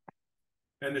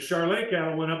 and the Charolais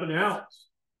cattle went up in the Alps.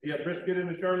 You have brisket in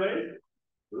the Charolais.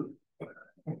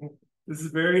 This is a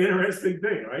very interesting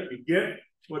thing, right? You get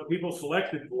what people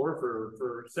selected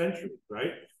for centuries,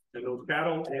 right? And those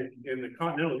cattle in the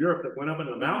continental Europe that went up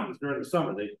into the mountains during the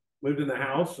summer, they lived in the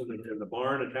house and in the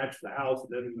barn attached to the house, and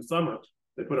then in the summer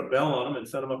they put a bell on them and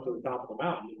sent them up to the top of the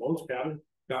mountain. And most cattle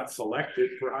got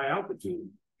selected for high altitude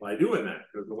by doing that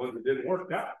because the ones that didn't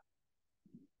work out.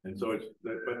 And so it's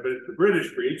but it's the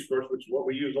British breeds, of course, which is what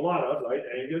we use a lot of, right?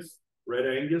 Angus, red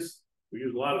Angus. We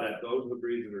use a lot of that. Those are the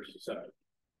breeds that are susceptible.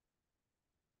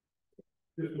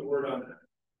 Just a word on that.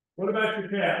 What about your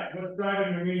calf? What's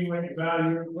driving your mean weight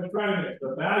value? What's driving it?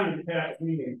 The value of calf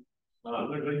meaning.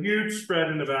 There's a huge spread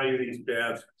in the value of these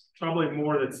calves, probably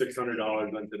more than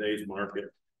 $600 on today's market.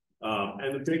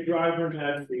 And the big driver in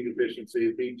that is feed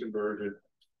efficiency, feed conversion,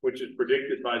 which is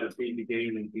predicted by the feed to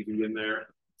gain and PD in there.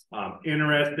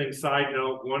 Interesting side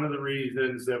note, one of the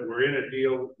reasons that we're in a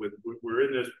deal with, we're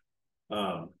in this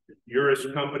Urus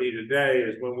company today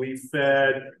is when we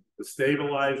fed the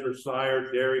stabilizer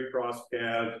sire dairy cross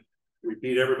calves, we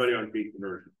feed everybody on feed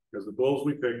conversion because the bulls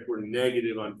we picked were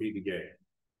negative on feed to gain.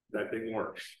 That thing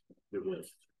works. It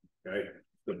works. Okay.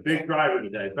 The big driver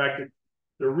today. In fact,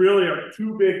 there really are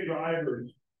two big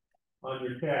drivers on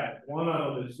your calf. One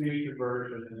of them is feed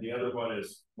conversion, and the other one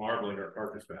is marbling or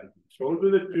carcass fat. Those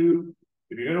are the two.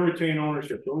 If you're going to retain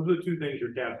ownership, those are the two things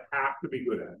your calves have to be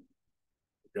good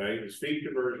at. Okay, is feed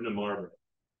conversion and marbling.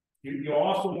 You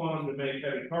also want them to make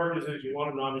heavy carcasses. You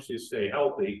want them obviously to stay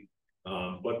healthy.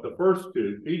 But the first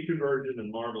two, feed conversion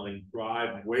and marbling,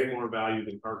 drive way more value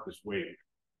than carcass weight.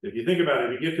 If you think about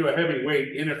it, if you get to a heavy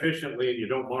weight inefficiently and you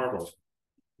don't marble,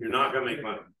 you're not going to make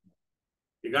money.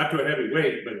 You got to a heavy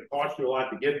weight, but it cost you a lot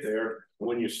to get there. And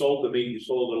when you sold the meat, you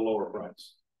sold at a lower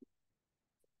price.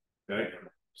 Okay,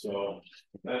 so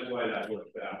that's why that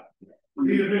works out.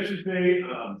 Feed efficiency,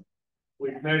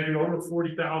 we've measured over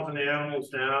 40,000 animals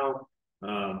now.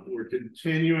 We're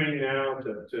continuing now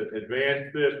to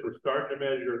advance this. We're starting to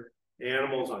measure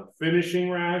animals on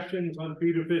finishing rations on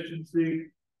feed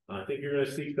efficiency. I think you're going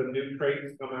to see some new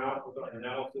traits come out with our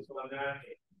analysis on that.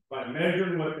 by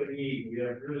measuring what they eat, we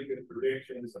have really good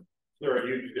predictions. There are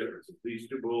huge differences. These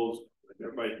two bulls,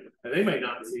 everybody, and they may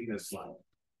not have seen this slide.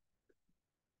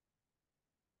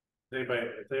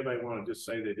 If anybody want to just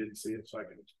say they didn't see it, so I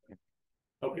can explain.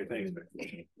 Okay, thanks,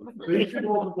 Vic. These two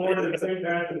bulls were born at the same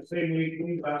time, the same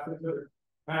week, last 600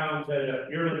 pounds, at a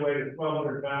yearly weight of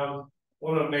 1,200 pounds.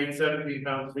 One of them made 17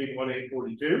 pounds, feet,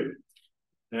 1,842.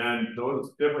 And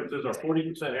those differences are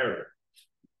 40% area.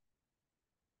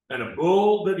 And a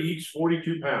bull that eats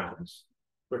 42 pounds,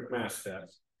 quick mass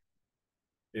test,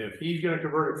 if he's going to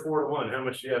convert it 4 to 1, how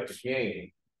much do you have to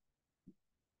gain?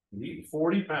 He eats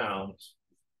 40 pounds,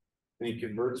 and he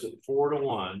converts it 4 to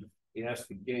 1, he has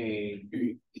to gain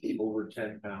over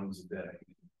 10 pounds a day.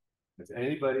 Has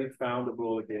anybody found a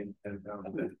bull that gained 10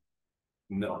 pounds a day?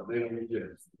 No, they don't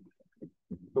exist.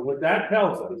 But what that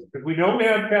tells us, because we know we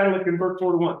have cattle that convert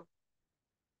 4 to 1,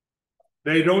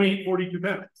 they don't eat 42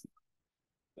 pounds.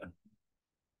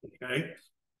 Okay,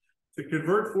 to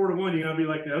convert 4 to 1, you gotta be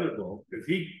like the other bull, because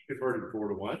he converted 4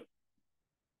 to 1.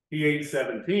 He ate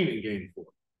 17 and gained 4,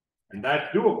 and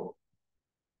that's doable.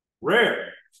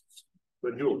 Rare,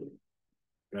 but doable.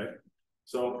 Okay,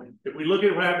 so if we look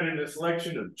at what happened in the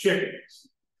selection of chickens,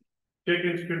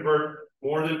 chickens convert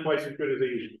more than twice as good as they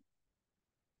used to.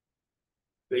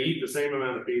 They eat the same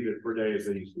amount of feed per day as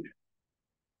they used to.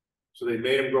 So they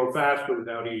made them grow faster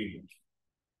without eating.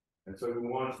 And so we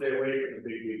want to stay away from the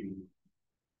big eating.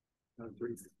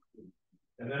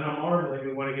 And then on marbling,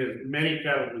 we want to get as many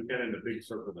cattle as we can in the big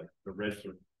circle, like the red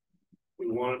circle.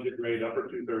 We wanted to grade upper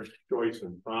 2/3 choice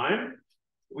and prime.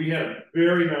 We had a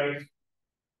very nice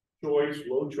choice,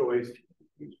 low choice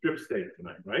strip steak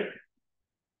tonight, right?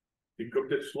 We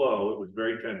cooked it slow, it was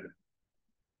very tender.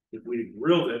 If we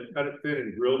grilled it, cut it thin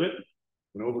and grilled it,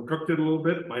 and overcooked it a little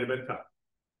bit, it might have been tough.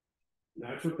 And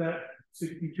that's what that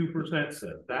 62%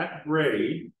 said. That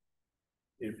grade,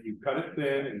 if you cut it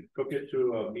thin and cook it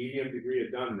to a medium degree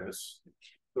of doneness,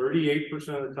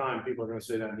 38% of the time people are going to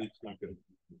say that meat's not good.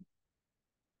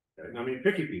 Okay. I mean,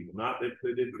 picky people, not that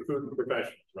they did food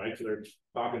professionals, right? So they're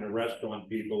talking to restaurant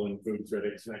people and food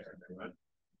critics and that kind of thing, right?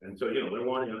 And so, you know, they're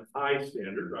wanting a high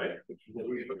standard, right? Which is what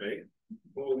we make.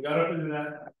 When we got up into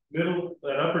that middle,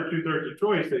 that upper 2/3 of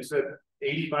choice, they said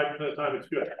 85% of the time it's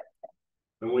good.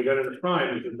 And when we got into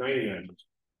prime, it was 99%.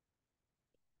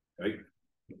 Okay.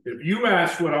 If you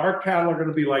ask what our cattle are going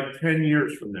to be like 10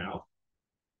 years from now,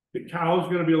 the cow's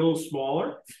going to be a little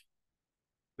smaller.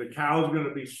 The cow's going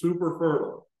to be super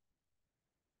fertile.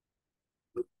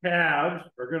 The calves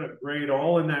are going to grade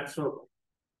all in that circle.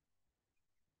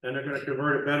 And they're going to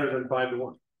convert it better than 5 to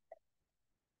 1.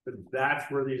 But that's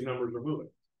where these numbers are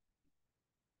moving.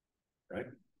 Okay.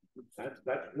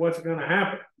 That's what's going to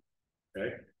happen.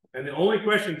 Okay. And the only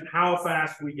question is how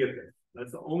fast we get there.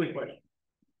 That's the only question.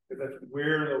 Because that's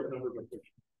where those numbers are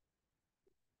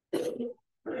pushing.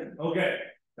 Okay.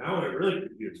 Now what it really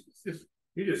confused.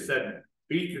 You just said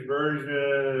feed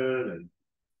conversion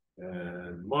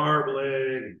and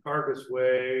marbling and carcass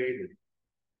weight.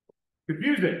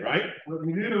 Confusing, right? What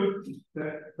we do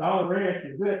that dollar ranch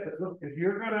is it, but look, if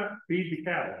you're gonna feed the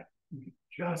cattle,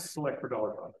 just select for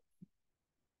dollar profit.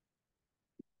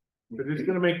 Because it's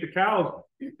gonna make the cows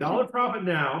dollar profit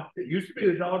now. It used to be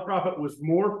the dollar profit was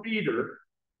more feeder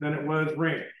than it was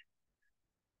ranch.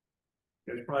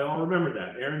 You guys probably all remember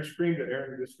that. Aaron screamed at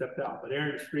Aaron just stepped out, but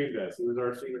Aaron screamed at us. He was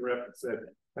our senior rep and said,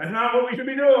 that's not what we should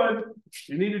be doing.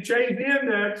 You need to change the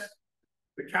index.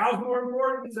 The cow's more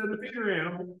important than the feeder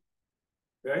animal.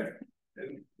 Okay,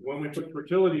 and when we put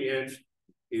fertility in,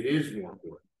 it is more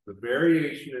important. The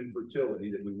variation in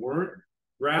fertility that we weren't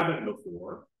grabbing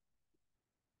before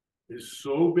is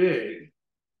so big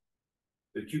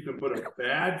that you can put a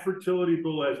bad fertility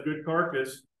bull as good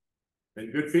carcass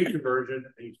and good feed conversion,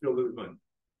 and you still lose money.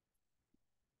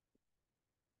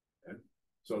 Okay?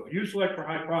 So if you select for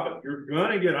high profit, you're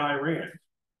gonna get high ranch,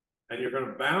 and you're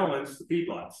gonna balance the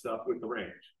feedlot stuff with the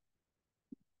ranch.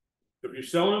 If you're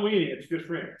selling a weaning, it's just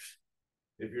ranch.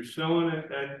 If you're selling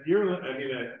it at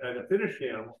at a finished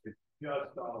animal, it's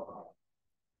just dollar profit.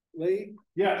 Lee?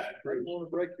 Yes. I don't want to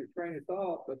break your train of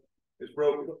thought, but It's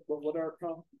broken. But what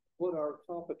our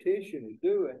competition is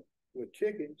doing with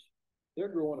chickens, they're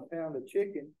growing a pound of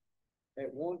chicken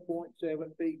at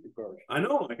 1.7 feet per person. I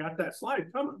know. I got that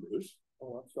slide coming, Bruce.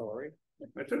 Oh, I'm sorry.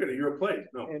 I took it at your place.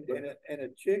 No. And a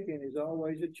chicken is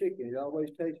always a chicken. It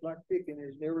always tastes like chicken.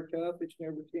 It's never tough. It's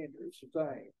never tender. It's the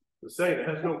same. The same. It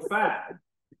has no fat.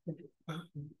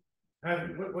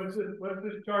 What's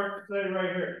this chart say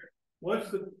right here?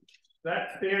 What's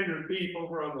that standard beef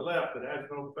over on the left that has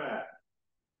no fat?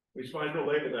 We just find no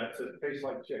label that says it tastes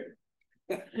like chicken.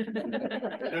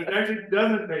 It actually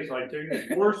doesn't taste like chicken,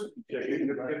 it's worse than chicken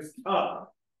because it's tough.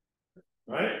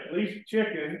 Right? At least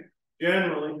chicken,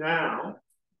 generally now,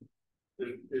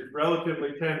 is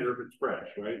relatively tender if it's fresh,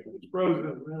 right? If it's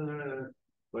frozen,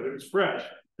 but if it's fresh.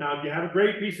 Now, if you have a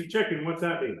great piece of chicken, what's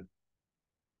that mean?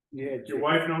 Yeah, Your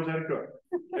wife knows how to cook.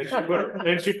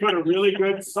 And she put a really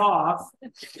good sauce,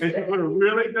 and she put a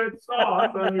really good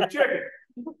sauce on your chicken.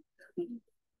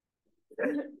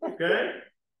 Okay?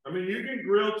 I mean, you can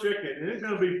grill chicken, and it's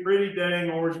gonna be pretty dang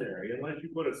ordinary unless you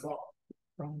put a sauce.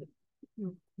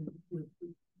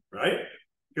 Right?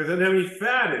 Because it doesn't have any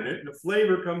fat in it, and the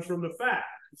flavor comes from the fat.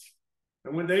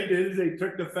 And what they did is they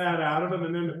took the fat out of them,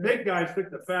 and then the big guys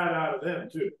took the fat out of them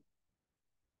too.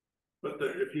 But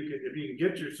if you can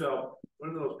get yourself one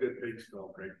of those good pigs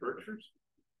called Great Berkshires,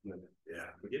 yeah,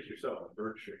 but get yourself a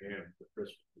Berkshire ham for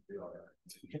Christmas. You'll be all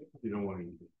right. You don't want to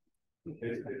eat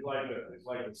it. It's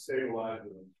like a stabilizer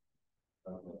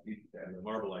and the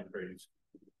Marblite craze.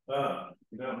 Now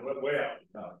way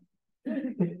out.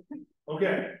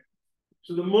 Okay.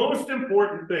 So the most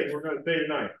important thing we're going to say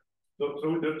tonight. So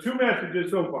the two messages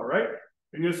so far, right?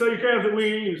 You're going to sell your calves at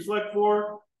weaning, you select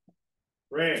for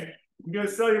ranch. You're going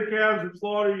to sell your calves at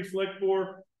slaughter, you select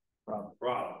for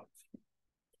product.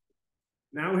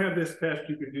 Now we have this test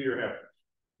you can do your heifers.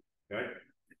 Okay?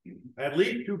 At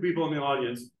least two people in the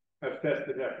audience have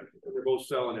tested heifers. They're both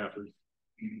selling heifers.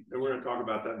 And we're going to talk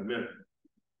about that in a minute.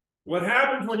 What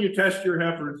happens when you test your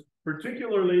heifers,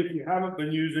 particularly if you haven't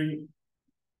been using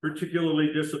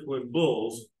particularly disciplined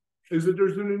bulls, is that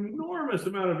there's an enormous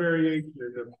amount of variation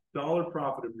in the dollar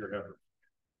profit of your heifer.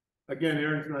 Again,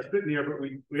 Aaron's not sitting here, but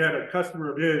we had a customer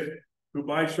of his who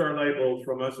buys Charlet bulls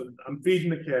from us, and I'm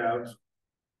feeding the calves.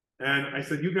 And I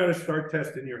said, you got to start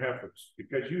testing your heifers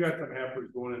because you got some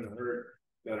heifers going in the herd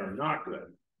that are not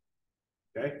good.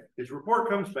 Okay. His report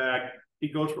comes back. He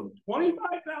goes from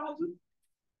 25,000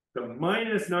 to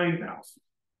minus 9,000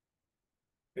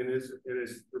 in his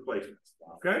replacements.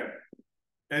 Okay.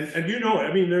 And you know,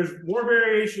 I mean, there's more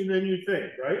variation than you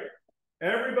think, right?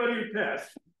 Everybody who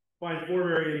tests finds more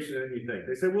variation than you think.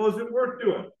 They say, well, is it worth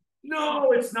doing?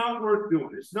 No, it's not worth doing.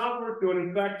 It's not worth doing.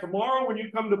 In fact, tomorrow when you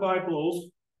come to buy bulls,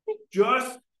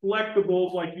 just select the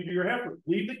bulls like you do your heifers.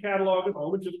 Leave the catalog at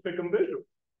home and just pick them visually.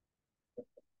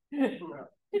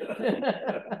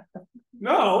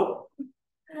 No.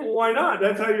 Well, why not?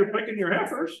 That's how you're picking your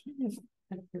heifers.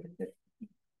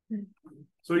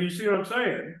 So you see what I'm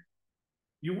saying?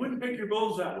 You wouldn't pick your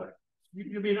bulls that way.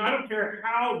 I mean, I don't care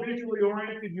how visually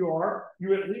oriented you are,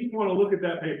 you at least want to look at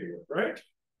that paperwork, right?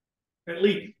 At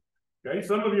least. Okay.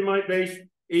 Some of you might base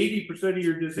 80% of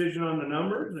your decision on the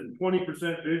numbers and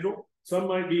 20% visual. Some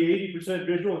might be 80%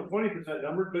 visual and 20%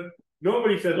 numbers, but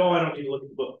nobody says, oh, I don't need to look at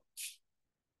the book.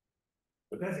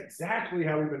 But that's exactly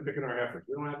how we've been picking our heifers.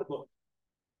 We don't have a book.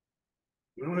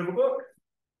 We don't have a book.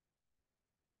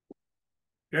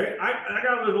 Okay,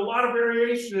 there's a lot of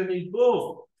variation in these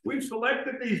bulls. We've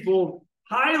selected these bulls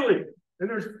highly, and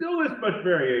there's still this much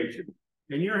variation.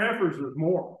 In your heifers, there's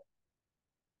more.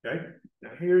 Okay, now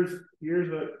here's a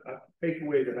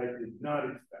takeaway that I did not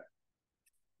expect.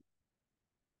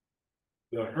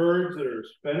 The herds that are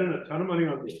spending a ton of money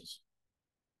on this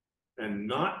and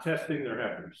not testing their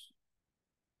heifers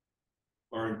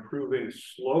are improving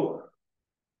slower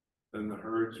than the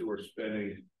herds who are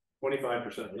spending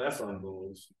 25% less on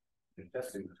bulls and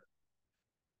testing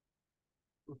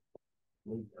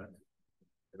them.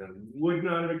 And I would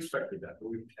not have expected that, but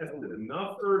we've tested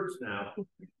enough herds now.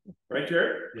 Right,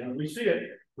 Jared? Yeah. We see it.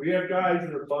 We have guys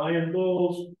that are buying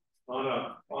bulls on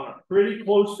a pretty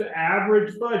close to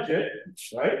average budget,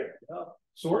 right? Yeah.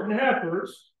 Sorting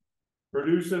heifers,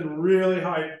 producing really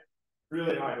high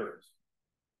herds.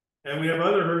 And we have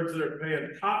other herds that are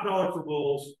paying top dollar for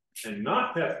bulls and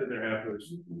not testing their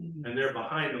heifers, and they're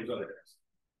behind those other guys.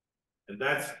 And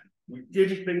we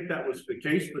didn't think that was the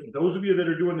case, but those of you that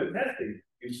are doing the testing,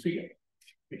 you see it.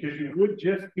 Because you would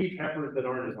just keep heifers that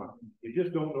aren't as high. You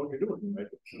just don't know what you're doing, right?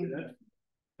 I mean,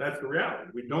 that's the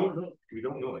reality. We don't know. We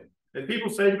don't know it. And people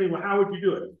say to me, well, how would you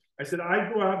do it? I said,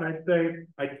 I'd go out and I'd say,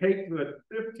 I take the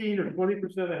 15 or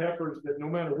 20% of heifers that no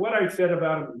matter what I said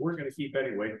about them, we're going to keep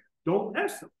anyway, don't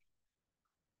test them.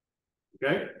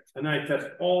 Okay? And I test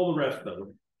all the rest of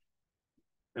them.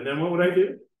 And then what would I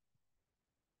do?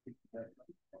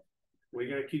 We're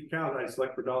going to keep cows. I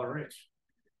select for dollar range.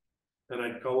 And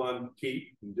I'd go on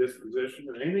keep and disposition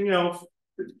and anything else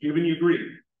that's giving you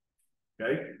grief.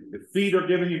 Okay? If feed are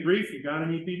giving you grief, you got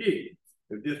an EPD.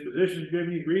 If disposition is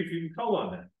giving you grief, you can cull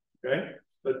on that. Okay?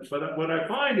 But what I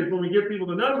find is when we give people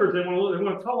the numbers, they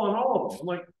want to cull on all of them. I'm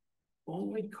like,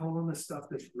 only cull on the stuff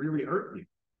that's really hurting you.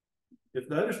 If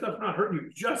the other stuff's not hurting you,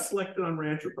 just select it on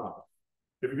ranch or profit.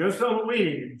 If you're gonna sell them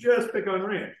weaning, you just pick on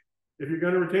ranch. If you're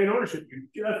gonna retain ownership, you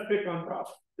just pick on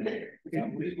profit. When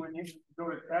you go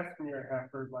to test in your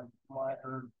heifer, like my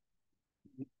herd,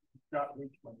 got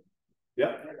Leachman.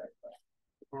 Yeah,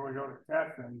 When we go to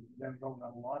test and then don't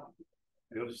have a lot.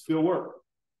 it'll still work.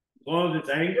 As long as it's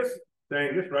Angus,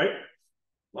 right?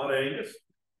 A lot of Angus.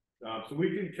 So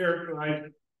we can characterize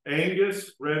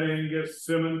Angus, Red Angus,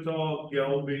 Simmental,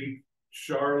 Gelby,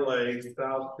 Charolais,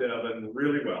 South Devon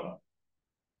really well.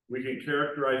 We can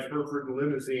characterize Hereford and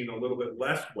Limousine a little bit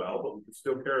less well, but we can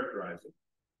still characterize it.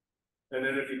 And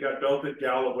then if you got Belted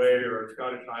Galloway or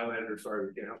Scottish Highlander, sorry,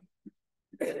 we can't.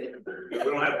 We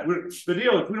don't have, the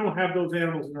deal is we don't have those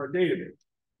animals in our database.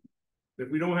 If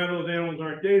we don't have those animals in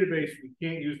our database, we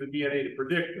can't use the DNA to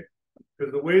predict it.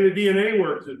 Because the way the DNA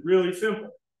works is really simple.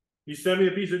 You send me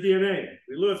a piece of DNA.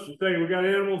 We look and say, we got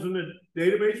animals in the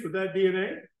database with that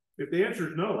DNA? If the answer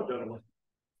is no, it doesn't work.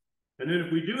 And then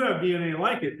if we do have DNA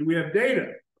like it, do we have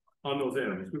data on those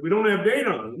animals? If we don't have data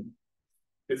on them,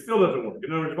 it still doesn't work.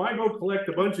 In other words, if I go collect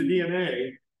a bunch of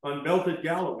DNA on Belted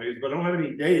Galloways, but I don't have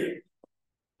any data,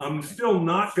 I'm still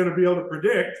not going to be able to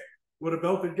predict what a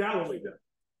Belted Galloway does.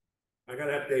 I got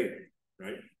to have data,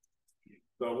 right?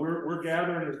 So we're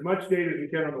gathering as much data as we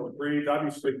can on those breeds.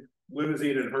 Obviously,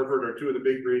 Limousine and Hereford are two of the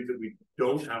big breeds that we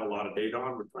don't have a lot of data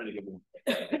on. We're trying to get more.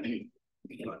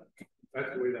 But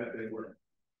that's the way that thing works.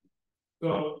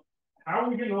 So how are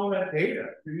we getting all that data?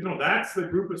 You know, that's the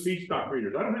group of seed stock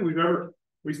breeders. I don't think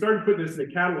we started putting this in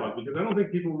the catalog because I don't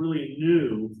think people really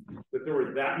knew that there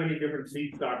were that many different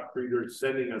seed stock breeders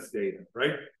sending us data,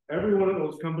 right? Every one of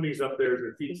those companies up there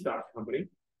is a feed stock company,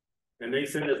 and they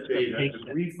send us data,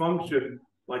 and we function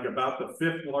like about the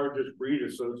 5th largest breed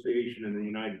association in the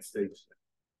United States.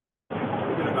 We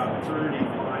get about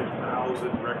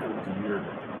 35,000 records a year.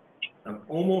 And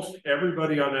almost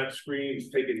everybody on that screen is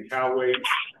taking cow weight,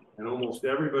 and almost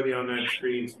everybody on that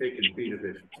screen is taking feed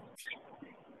efficiency.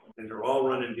 And they're all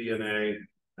running DNA,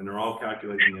 and they're all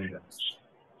calculating index.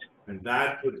 And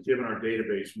that's what's given our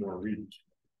database more reach.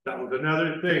 That was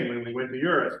another thing when we went to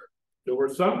Eurus. There were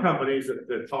some companies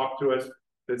that talked to us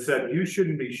that said, you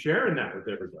shouldn't be sharing that with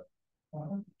everybody.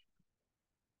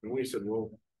 And we said,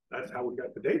 well, that's how we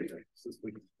got the database.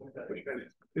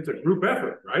 It's a group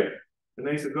effort, right? And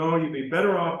they said, no, you'd be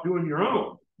better off doing your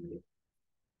own.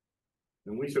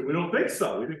 And we said, we don't think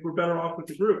so. We think we're better off with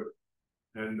the group.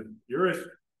 And Eurus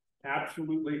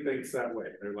absolutely thinks that way.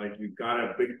 They're like, you've got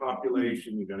a big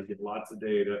population, you've got to get lots of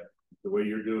data. The way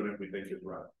you're doing it, we think is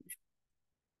right.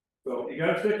 So you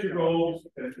got to set your goals,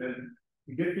 and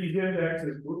you get these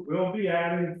indexes. We'll be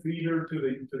adding feeder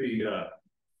to the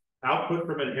output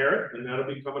from Inherit, and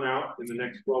that'll be coming out in the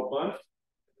next 12 months.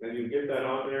 And you get that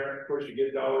on there. Of course, you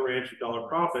get dollar ranch and dollar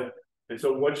profit. And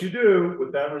so what you do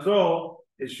with that result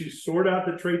is you sort out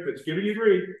the trait that's giving you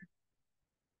grief.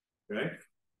 Okay.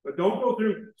 But don't go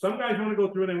through, some guys want to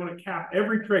go through and they want to cap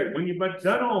every trait. When you've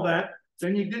done all that,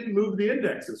 then you didn't move the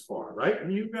index as far, right? I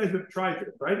mean, you guys have tried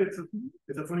this, right? It's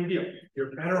a funny deal. You're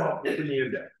better off moving the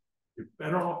index. You're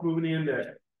better off moving the index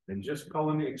than just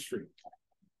calling the extreme.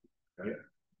 Okay.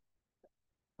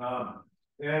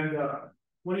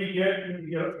 What do you get?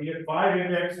 You get 5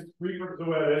 indexes, 3 for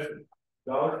Zoetis,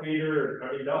 dollar feeder,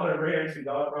 dollar ranch, and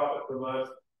dollar profit per month.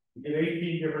 You get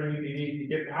 18 different EPDs. You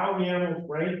get how the animals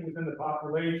rank within the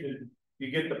population.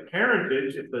 You get the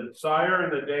parentage, if the sire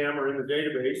and the dam are in the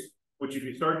database, which if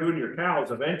you start doing your cows,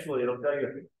 eventually it'll tell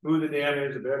you who the dam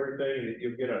is of everything, and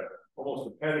you'll get almost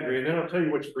a pedigree, and then it'll tell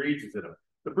you which breeds is in them.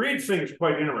 The breeds thing is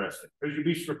quite interesting because you'd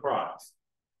be surprised.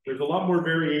 There's a lot more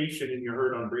variation in your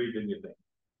herd on breed than you think,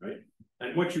 right?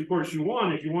 And what of course you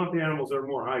want is you want the animals that are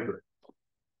more hybrid.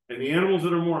 And the animals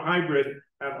that are more hybrid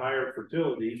have higher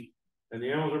fertility, and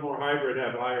the animals that are more hybrid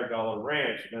have higher dollar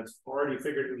ranch, and that's already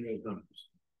figured in those numbers.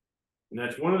 And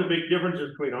that's one of the big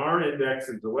differences between our index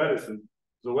and Zoetis. And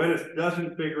Zoetis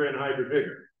doesn't figure in hybrid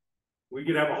vigor. We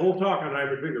could have a whole talk on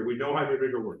hybrid vigor. We know hybrid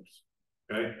vigor works.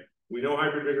 Okay, we know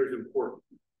hybrid vigor is important.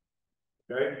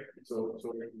 Okay, so it's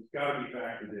got to be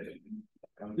factored in.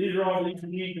 These are all these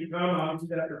need to come.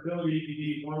 Obviously, that fertility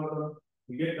EPD is one of them.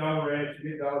 You get dollar ranch, you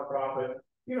get dollar profit.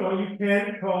 You know, you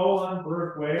can call on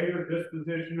birth weight or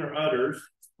disposition or udders.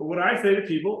 But what I say to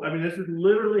people, I mean, this is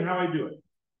literally how I do it.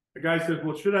 The guy says,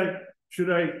 well, should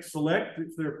I select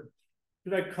if they're,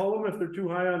 should I cull them if they're too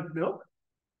high on milk?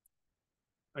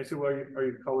 I said, well, are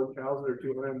you culling cows that are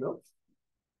too high on milk?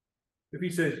 If he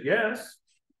says yes,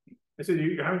 I said,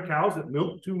 you're having cows that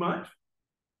milk too much?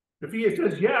 If he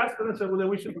says yes, then I said, well, then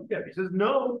we should look at it. He says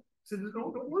no. He says,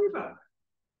 no, don't worry about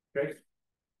it. Okay.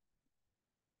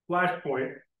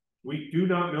 Flashpoint. We do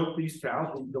not milk these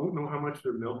cows. We don't know how much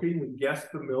they're milking. We guess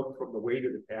the milk from the weight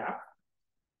of the calf.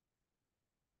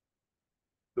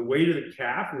 The weight of the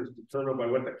calf is determined by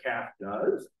what the calf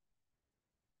does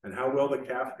and how well the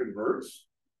calf converts.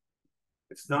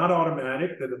 It's not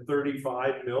automatic that a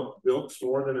 35 milks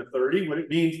more than a 30. What it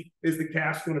means is the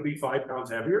calf's going to be 5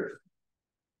 pounds heavier.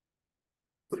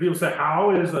 So people say,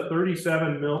 how is a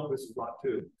 37 milk, this is lot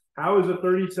 2, how is a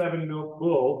 37 milk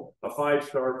bull a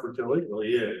 5-star fertility? Well,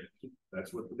 he is.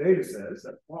 That's what the data says.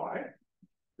 That's why.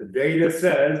 The data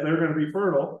says they're going to be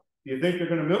fertile. Do you think they're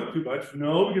going to milk too much?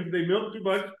 No, because if they milk too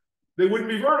much, they wouldn't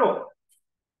be fertile.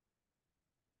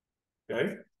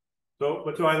 Okay.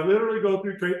 So I literally go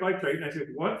through trait by trait, and I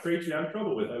said, what traits you have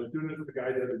trouble with? I was doing this with a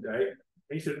guy the other day. And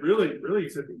he said, really, he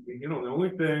said, you know, the only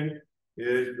thing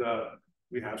is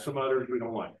we have some others we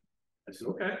don't like. I said,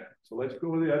 okay, so let's go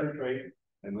with the other trait,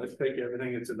 and let's take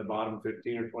everything that's in the bottom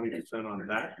 15 or 20% on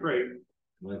that trait, and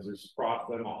let's just cross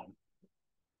them off.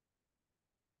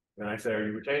 And I said, are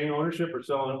you retaining ownership or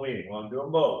selling and weaning? Well, I'm doing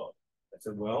both. I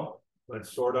said, well,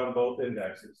 let's sort on both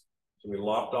indexes. So we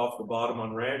lopped off the bottom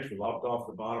on ranch, we lopped off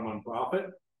the bottom on profit.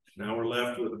 Now we're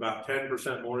left with about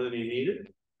 10% more than he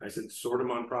needed. I said, sort them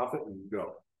on profit and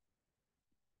go.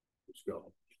 Just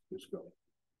go. Just go.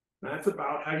 And that's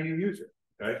about how you use it.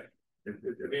 Okay. I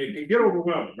mean, it can get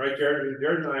overwhelming, right, Jared?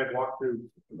 Jared and I have walked through,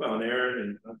 well, and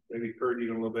Aaron and maybe Kurt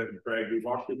even a little bit, and Craig, we've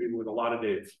walked through people with a lot of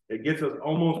data. It gets us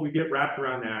almost, we get wrapped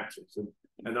around the axis.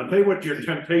 And I'll tell you what your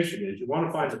temptation is. You want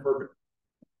to find the perfect.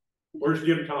 Where's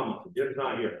Jim Tomlinson? Jim's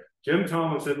not here. Jim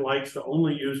Tomlinson likes to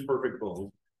only use perfect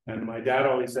bulls. And my dad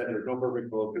always said there's no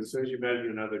perfect bull, because as soon as you measure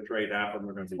another trait, half of them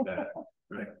are going to be bad,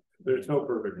 right? There's no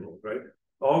perfect bull, right?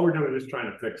 All we're doing is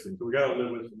trying to fix them. So we got to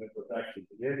live with some imperfections.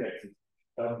 The indexes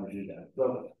help you do that.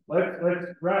 So let's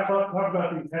wrap up, talk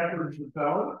about these heifers and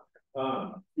selling.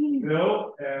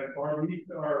 Bill and Barbie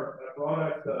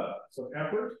brought us some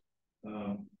heifers.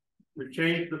 We've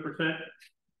changed the percent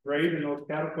grade in those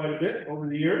cattle quite a bit over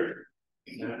the years.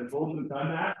 And the bulls have done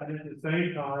that, and at the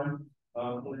same time,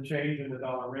 we're changing the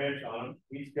dollar ranch on them.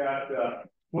 He's got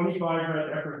 25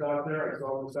 red heifers out there. I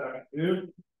saw this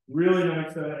afternoon. Really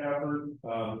nice set of heifers.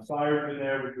 Sires in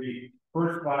there would be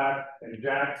First Class and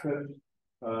Jackson.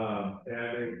 And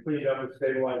they cleaned up and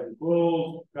stabilized the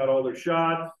bulls, got all their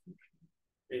shots.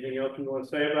 Anything else you want to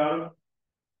say about them?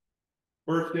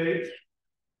 First stage?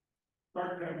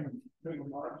 Start having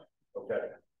March. Okay.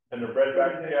 And they're bred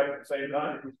back together at the same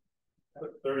time?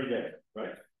 30 days,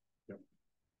 right? Yeah.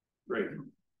 Great.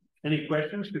 Any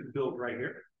questions? Because Bill's right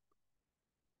here.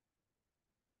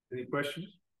 Any questions?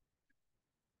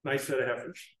 Nice set of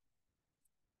heifers.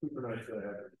 Super nice set of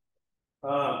heifers.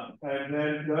 And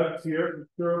then Doug's here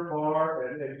from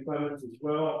Surefar and Clemens as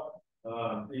well.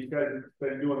 These guys have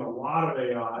been doing a lot of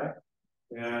AI.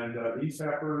 And these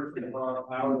heifers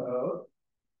are out of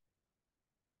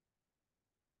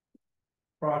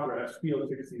Progress, Field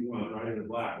 61, right? In the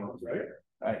black ones, right?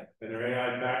 Right. And they're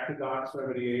AI back to Doc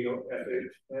 78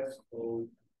 SHSO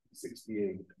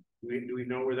 68. Do we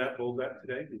know where that bull's at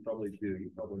today? You probably do. You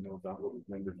probably know about what his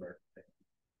numbers are today.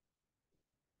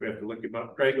 We have to look him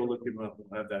up. Craig will look him up.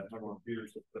 We'll have that on our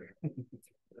computers.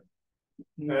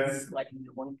 It's like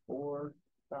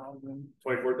 24,000.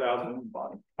 24,000.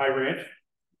 High ranch.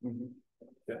 Mm-hmm.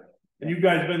 Yeah. And you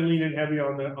guys been leaning heavy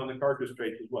on the carcass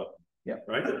traits as well. Yeah.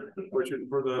 Right? Pushing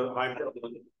for the high.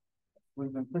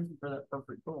 We've been pushing for that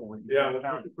perfect goal. Yeah.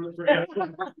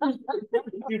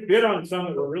 You bid on some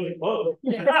that were really close.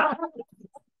 Yeah.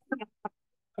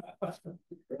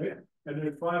 Right? And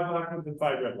there's 5 black ones and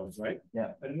 5 red ones, right?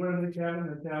 Yeah. And what are they having?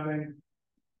 They're having.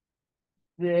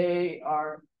 They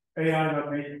are AI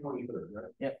on May 23rd,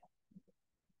 right? Yep.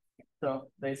 So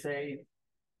they say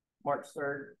March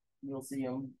 3rd, you'll see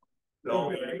them.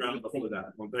 They'll be around before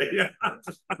that, won't they? Yeah.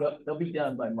 They'll be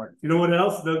done by March. You know what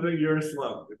else? Another thing you're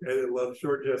slow. Okay, they love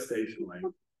short gestation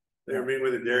length. They were meeting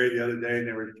with a dairy the other day, and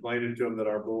they were explaining to them that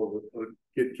our bulls would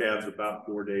get calves about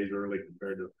 4 days early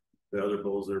compared to the other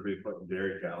bulls that are being put in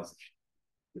dairy cows.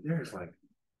 The dairy's like,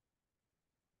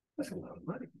 that's a lot of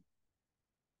money.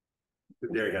 The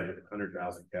dairy has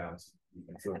 100,000 cows.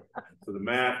 So the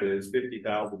math is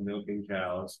 50,000 milking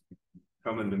cows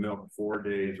coming to milk 4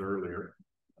 days earlier.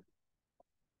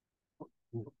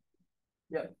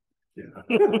 Yeah. Yeah.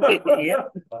 Yeah.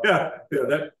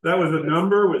 That was a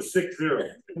number with 6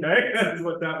 zeros. Okay, that's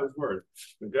what that was worth.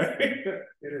 Okay,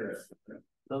 interesting.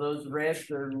 So those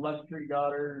reds are luxury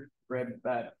daughters bred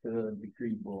back to the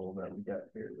decree bull that we got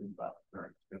here in about.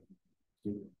 Right.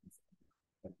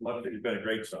 Luxury's been a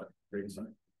great son. Great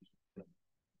son.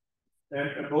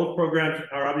 And both programs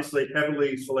are obviously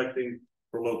heavily selecting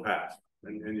for low pass,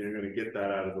 and you're going to get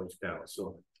that out of those cows.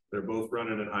 So They're both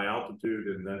running at high altitude,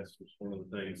 and that's just one of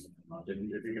the things.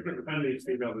 And if you can find these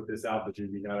females at this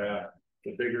altitude, you gotta have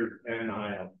the bigger and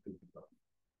high altitude.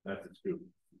 That's the scoop.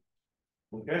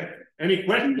 Okay, any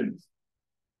questions?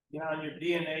 Yeah, on your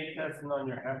DNA testing on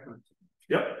your heifers.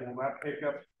 Yep. Will that pick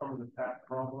up some of the fat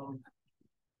problems?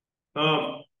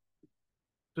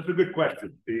 That's a good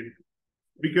question, Steve,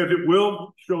 because it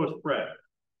will show a spread.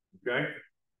 Okay,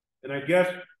 and I guess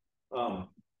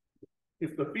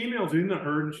if the female's in the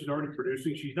herd and she's already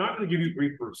producing, she's not going to give you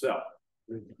grief for herself.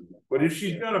 But if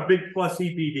she's got a big plus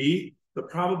EPD, the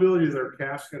probability that her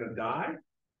calf's going to die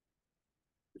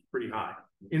is pretty high.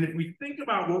 And if we think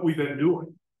about what we've been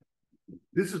doing,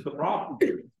 this is the problem.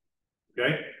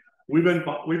 Okay, we've been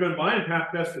buying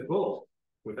calf tested bulls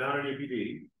without an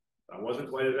EPD. That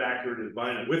wasn't quite as accurate as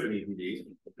buying it with an EPD,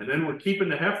 and then we're keeping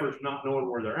the heifers not knowing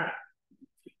where they're at,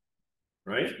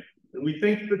 right? And we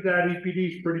think that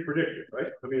EPD is pretty predictive,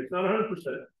 right? I mean, it's not 100%,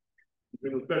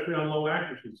 especially on low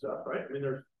accuracy stuff, right? I mean,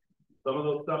 there's some of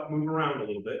those stuff move around a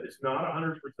little bit. It's not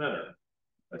 100%.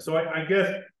 So I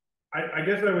guess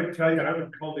I would tell you, I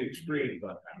would call the extremes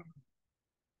on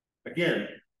that. Again,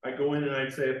 I go in and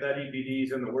I'd say if that EPD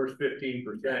is in the worst 15%,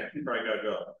 you probably gotta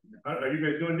go. Are you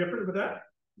guys doing different with that?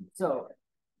 So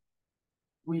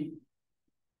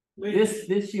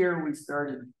this year we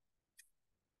started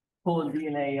pulling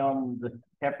DNA on the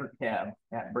heifer calf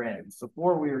at Brandon's.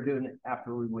 Before we were doing it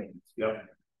after we weaned. Yep.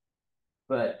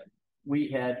 But we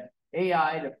had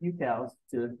AI'd a few cows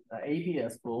to an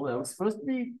ABS bull that was supposed to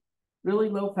be really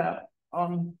low fat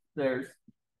on theirs.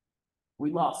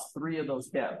 We lost 3 of those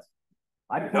calves.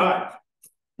 I pulled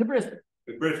to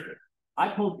Brisbane. I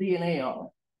pulled DNA on them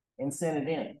and sent it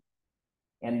in,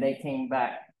 and they came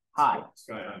back high.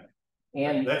 Sky high.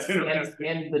 And that's interesting.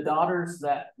 And the daughters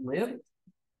that lived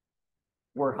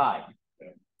were high. Yeah.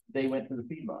 They went to the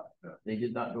feedlot. Yeah. They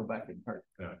did not go back in herd.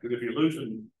 Yeah, because if you're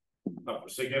losing a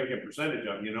significant percentage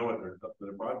of them, you know what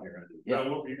they're brought here. Yeah.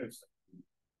 What were you gonna say?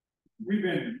 We've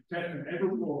been testing every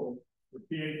bull with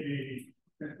PhD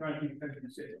since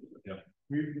 1976. Yeah.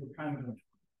 We were kind of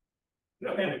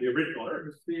the original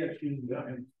herd. CSU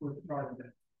and was part of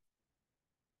that.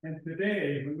 And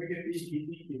today, when we get these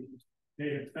EPD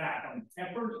data back on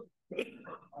heifers,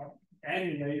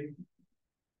 annually,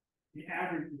 the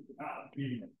average is about a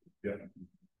million. Yeah.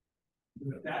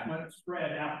 With that much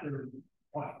spread after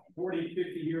what 40,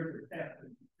 50 years of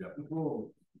testing, the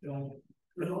bulls. So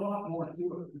there's a lot more to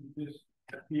it than just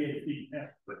PhD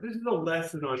test. But this is a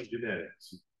lesson on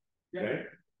genetics. Yeah. Okay.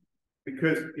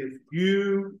 Because if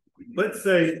you let's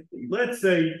say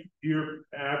your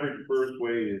average birth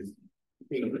weight is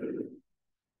 8,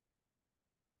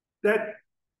 that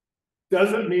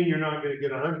doesn't mean you're not going to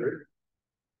get 100,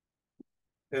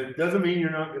 and it doesn't mean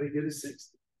you're not going to get a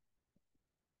 60.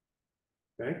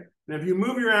 Okay. Now, if you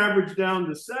move your average down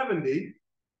to 70,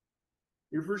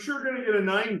 you're for sure going to get a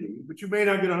 90, but you may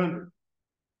not get 100.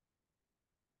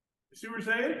 You see what we're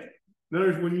saying? In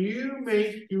other words, when you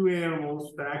make 2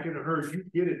 animals back in a herd, you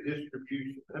get a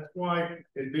distribution. That's why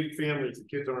in big families, the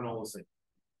kids aren't all the same.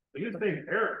 They get the same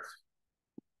parents.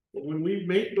 But when we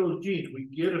make those genes,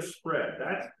 we get a spread.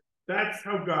 That's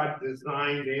how God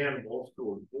designed animals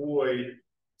to avoid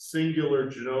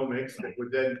singular genomics that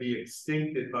would then be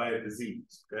extincted by a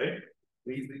disease. Okay?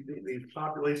 These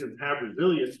populations have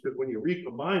resilience because when you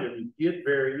recombine them, you get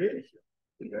variation.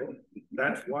 Okay,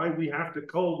 that's why we have to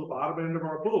cull the bottom end of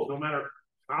our bulls. No matter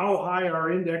how high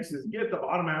our indexes get, the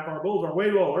bottom half of our bulls are way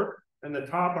lower, and the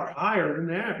top are higher than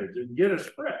the average, and get a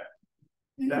spread.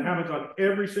 That happens on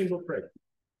every single trait.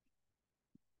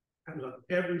 Happens on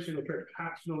every single trait.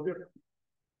 Cat's no different,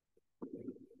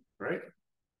 right?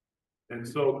 And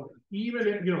so even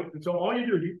if and so all you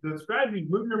do, the strategy,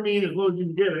 move your mean as low as you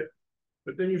can get it,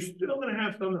 but then you're still going to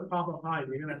have some that pop up high,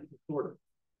 and you're going to have to sort it.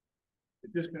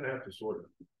 You're just going to have to sort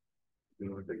it. I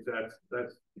think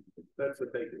that's the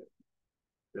takeaway.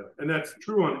 Yeah, and that's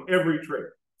true on every trait.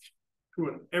 True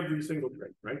on every single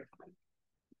trait, right?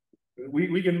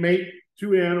 We can make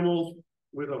 2 animals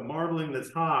with a marbling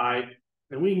that's high,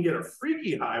 and we can get a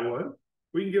freaky high one.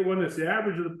 We can get one that's the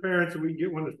average of the parents, and we can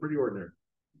get one that's pretty ordinary.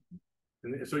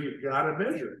 And so you've got to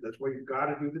measure it. That's why you've got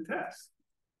to do the test.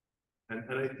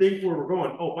 And I think where we're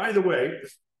going. Oh, by the way,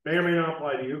 this may or may not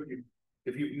apply to you.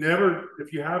 If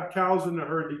you have cows in the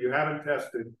herd that you haven't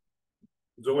tested,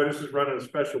 Zoetis is running a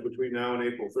special between now and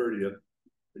April 30th.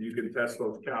 And you can test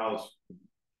those cows.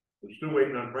 We're still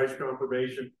waiting on price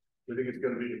confirmation. We think it's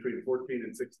going to be between $14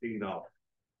 and $16.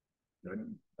 Right?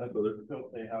 So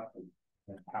they have to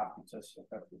test the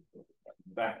heifer.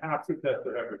 They have to test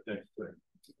the heifer next spring.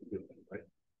 Right?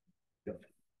 Yep.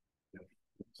 Yep.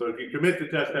 So if you commit to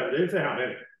test heifer, they didn't say how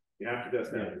many. You have to test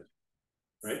average,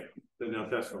 right? Then they'll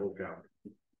test the whole county.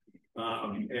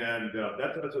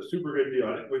 That's a super good deal.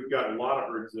 I think we've got a lot of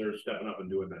herds that are stepping up and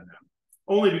doing that now.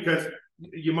 Only because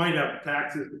you might have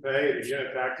taxes to pay, and if you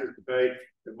have taxes to pay,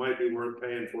 it might be worth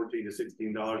paying $14 to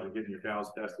 $16 and getting your cows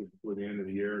tested before the end of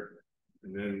the year.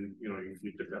 And then, you know,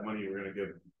 you took that money you're going to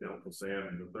give Uncle Sam,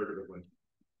 and a third of it would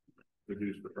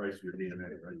reduce the price of your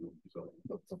DNA, right? So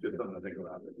just something to think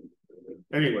about.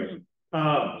 Anyway,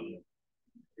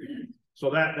 so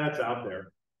that's out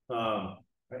there. I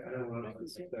don't want to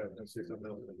say something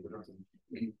else,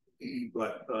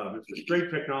 but it's a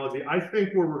great technology. I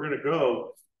think where we're going to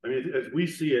go, I mean, as we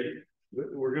see it,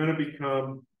 we're going to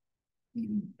become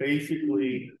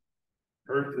basically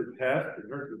herds that test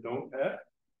and herds that don't test.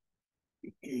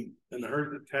 And the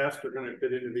herds that test are going to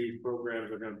fit into these programs.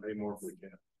 They're going to pay more for the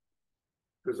calf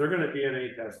because they're going to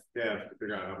DNA test calves to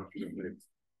figure out how much they're going to pay.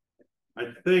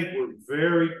 I think we're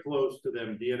very close to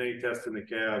them DNA testing the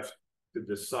calves to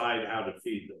decide how to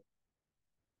feed them.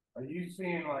 Are you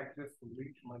seeing like just the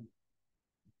Leachman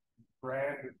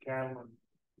branded cattle and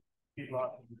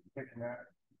feedlots picking that?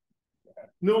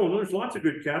 No, there's lots of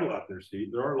good cattle out there,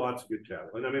 Steve. There are lots of good cattle.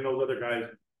 And I mean, those other guys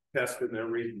testing their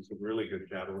reasons some really good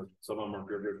cattle. And some of them are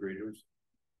good breeders.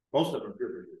 Most of them are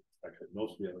good breeders, actually.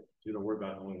 Most of the others. You know, we're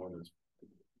about the only one that's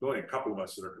only a couple of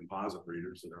us that are composite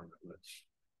breeders that are on that list.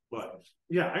 But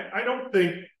yeah, I don't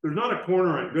think there's not a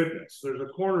corner on goodness. There's a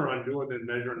corner on doing and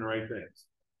measuring the right things.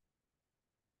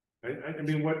 I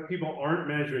mean, what people aren't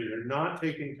measuring, they're not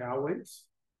taking cow weights.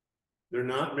 They're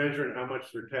not measuring how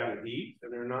much their cattle eat,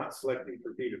 and they're not selecting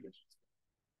for feed efficiency.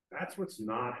 That's what's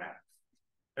not happening.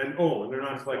 And and they're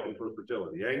not selecting for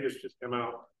fertility. Angus just came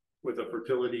out with a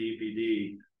fertility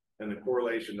EPD, and the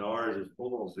correlation to ours is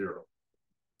almost zero.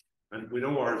 And we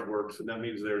know ours works, and that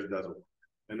means theirs doesn't work.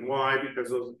 And why? Because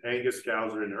those Angus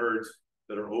cows are in herds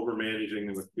that are over managing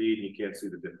them with feed, and you can't see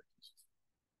the difference.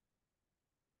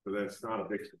 So that's not a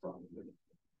big problem.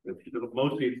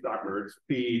 Most feed stock herds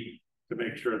feed to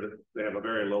make sure that they have a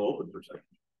very low open percentage,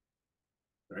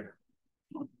 right?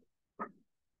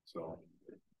 So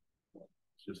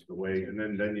it's just the way, and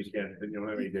then you can't, then you don't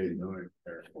have any data, no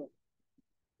comparison.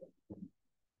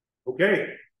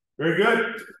 Okay, very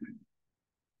good.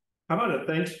 How about a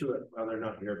thanks to it? Well, they're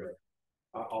not here,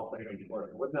 but I'll thank them for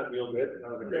it. Wouldn't that feel good?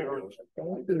 That was a great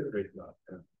job. Did a great job.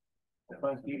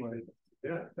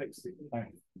 Yeah, thanks, Steve.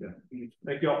 Thanks. Yeah.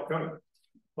 Thank you all for coming.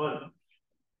 Fun.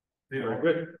 Very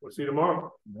good. We'll see you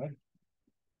tomorrow. Right.